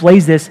 He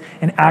displays this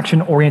in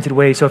action-oriented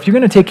ways. So if you're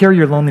going to take care of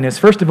your loneliness,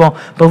 first of all,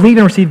 believe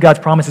and receive God's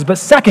promises. But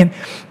second,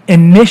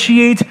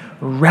 initiate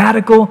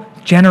radical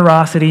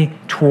generosity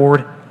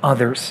toward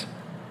others.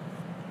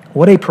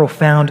 What a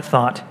profound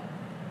thought.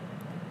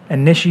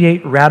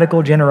 Initiate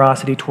radical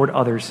generosity toward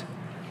others.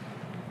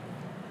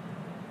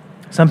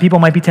 Some people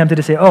might be tempted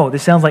to say, oh,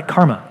 this sounds like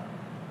karma.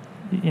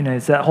 You know,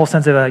 it's that whole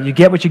sense of you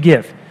get what you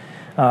give.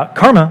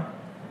 Karma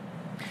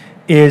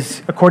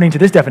is, according to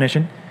this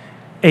definition,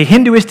 a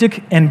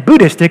Hinduistic and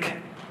Buddhistic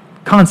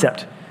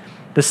concept.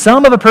 The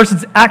sum of a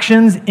person's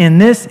actions in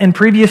this and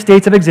previous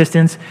states of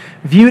existence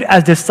viewed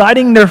as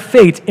deciding their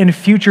fate in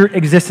future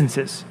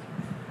existences.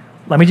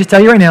 Let me just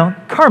tell you right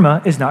now,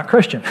 karma is not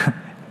Christian. If you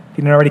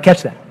didn't already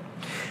catch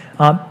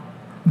that.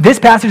 This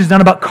passage is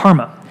not about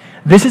karma.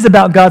 This is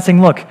about God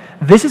saying, look,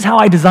 this is how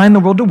I designed the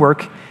world to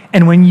work,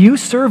 and when you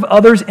serve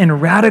others in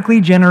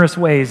radically generous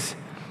ways,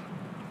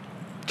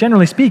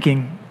 generally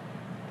speaking,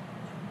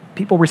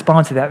 people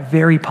respond to that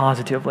very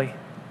positively.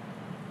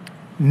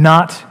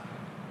 Not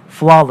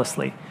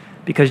flawlessly,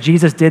 because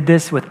Jesus did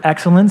this with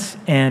excellence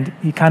and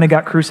he kind of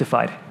got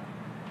crucified.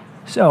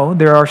 So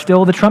there are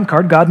still the trump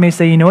card. God may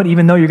say, you know what,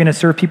 even though you're going to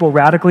serve people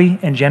radically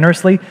and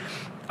generously,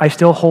 I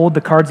still hold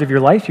the cards of your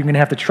life. You're going to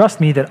have to trust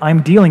me that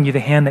I'm dealing you the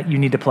hand that you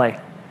need to play.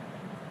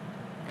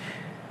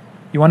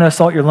 You want to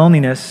assault your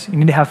loneliness, you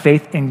need to have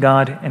faith in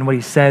God and what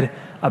he said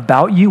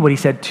about you, what he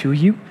said to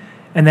you,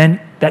 and then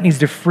that needs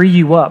to free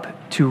you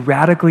up to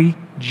radically,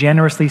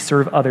 generously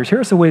serve others. Here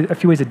are a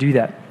few ways to do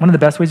that. One of the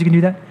best ways you can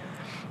do that,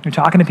 you're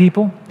talking to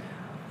people,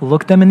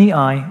 look them in the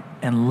eye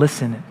and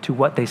listen to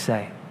what they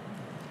say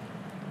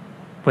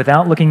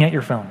without looking at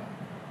your phone,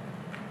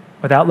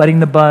 without letting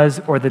the buzz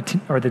or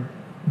the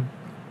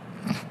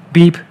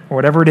beep or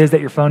whatever it is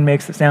that your phone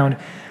makes the sound,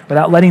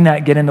 without letting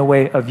that get in the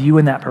way of you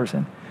and that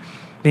person.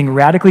 Being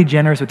radically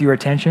generous with your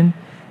attention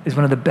is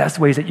one of the best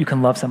ways that you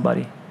can love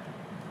somebody.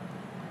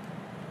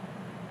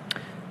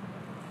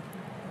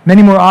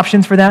 Many more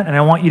options for that, and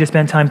I want you to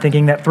spend time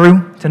thinking that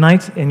through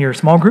tonight in your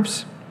small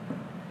groups.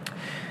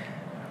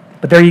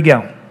 But there you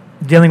go,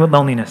 dealing with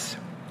loneliness.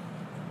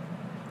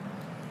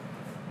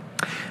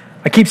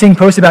 I keep seeing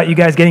posts about you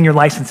guys getting your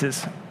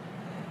licenses.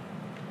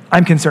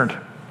 I'm concerned.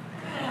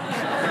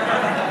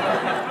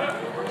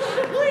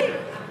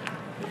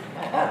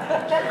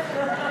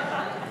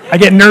 I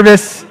get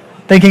nervous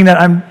thinking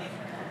that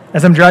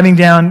as I'm driving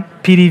down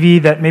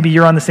PDV, that maybe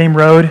you're on the same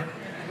road.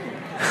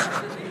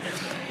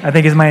 I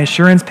think, is my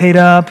insurance paid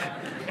up?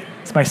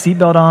 Is my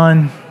seatbelt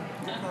on?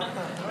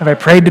 Have I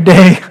prayed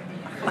today?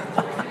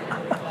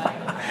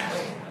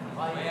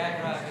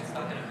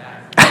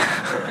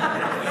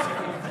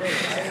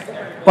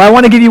 Well, I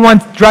want to give you one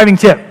driving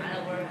tip.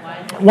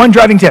 One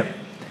driving tip.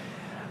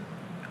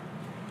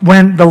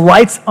 When the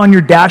lights on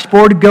your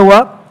dashboard go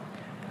up,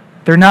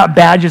 they're not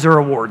badges or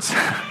awards.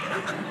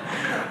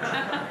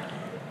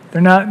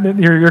 They're not.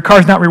 Your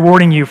car's not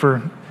rewarding you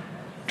for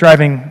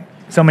driving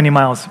so many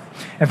miles.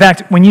 In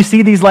fact, when you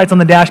see these lights on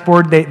the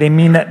dashboard, they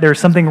mean that there's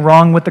something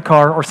wrong with the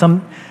car or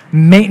some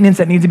maintenance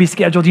that needs to be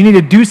scheduled. You need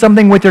to do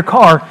something with your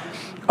car,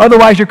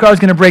 otherwise your car is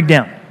going to break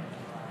down.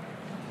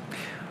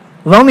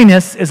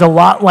 Loneliness is a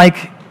lot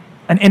like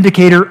an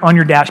indicator on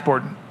your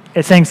dashboard.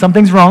 It's saying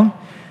something's wrong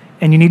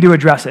and you need to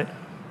address it.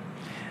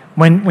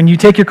 When you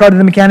take your car to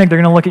the mechanic, they're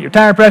going to look at your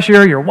tire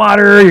pressure, your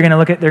water, they're going to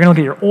look at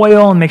your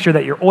oil and make sure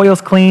that your oil's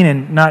clean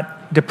and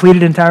not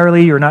depleted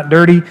entirely or not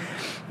dirty.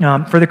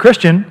 For the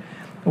Christian,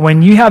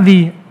 when you have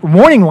the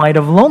warning light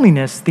of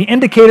loneliness, the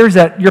indicators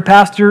that your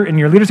pastor and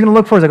your leader's going to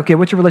look for is like, okay,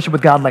 what's your relationship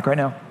with God like right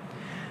now?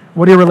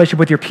 What are your relationship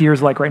with your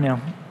peers like right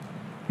now?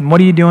 And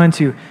what are you doing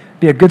to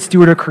be a good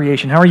steward of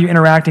creation? How are you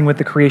interacting with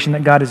the creation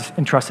that God has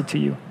entrusted to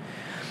you?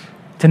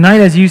 Tonight,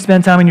 as you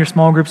spend time in your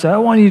small groups, I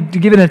want you to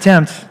give it an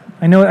attempt.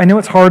 I know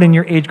it's hard in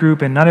your age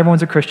group and not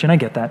everyone's a Christian, I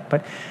get that,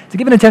 but to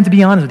give it an attempt to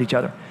be honest with each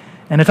other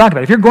and to talk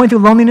about it. If you're going through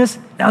loneliness,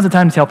 now's the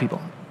time to tell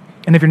people.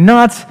 And if you're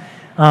not,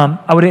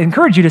 I would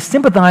encourage you to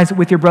sympathize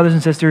with your brothers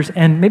and sisters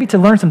and maybe to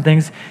learn some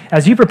things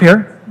as you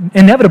prepare,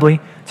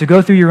 inevitably, to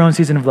go through your own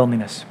season of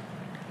loneliness.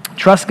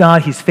 Trust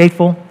God, he's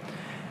faithful.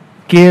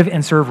 Give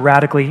and serve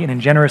radically and in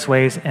generous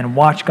ways and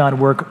watch God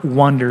work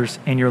wonders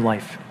in your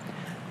life.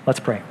 Let's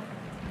pray.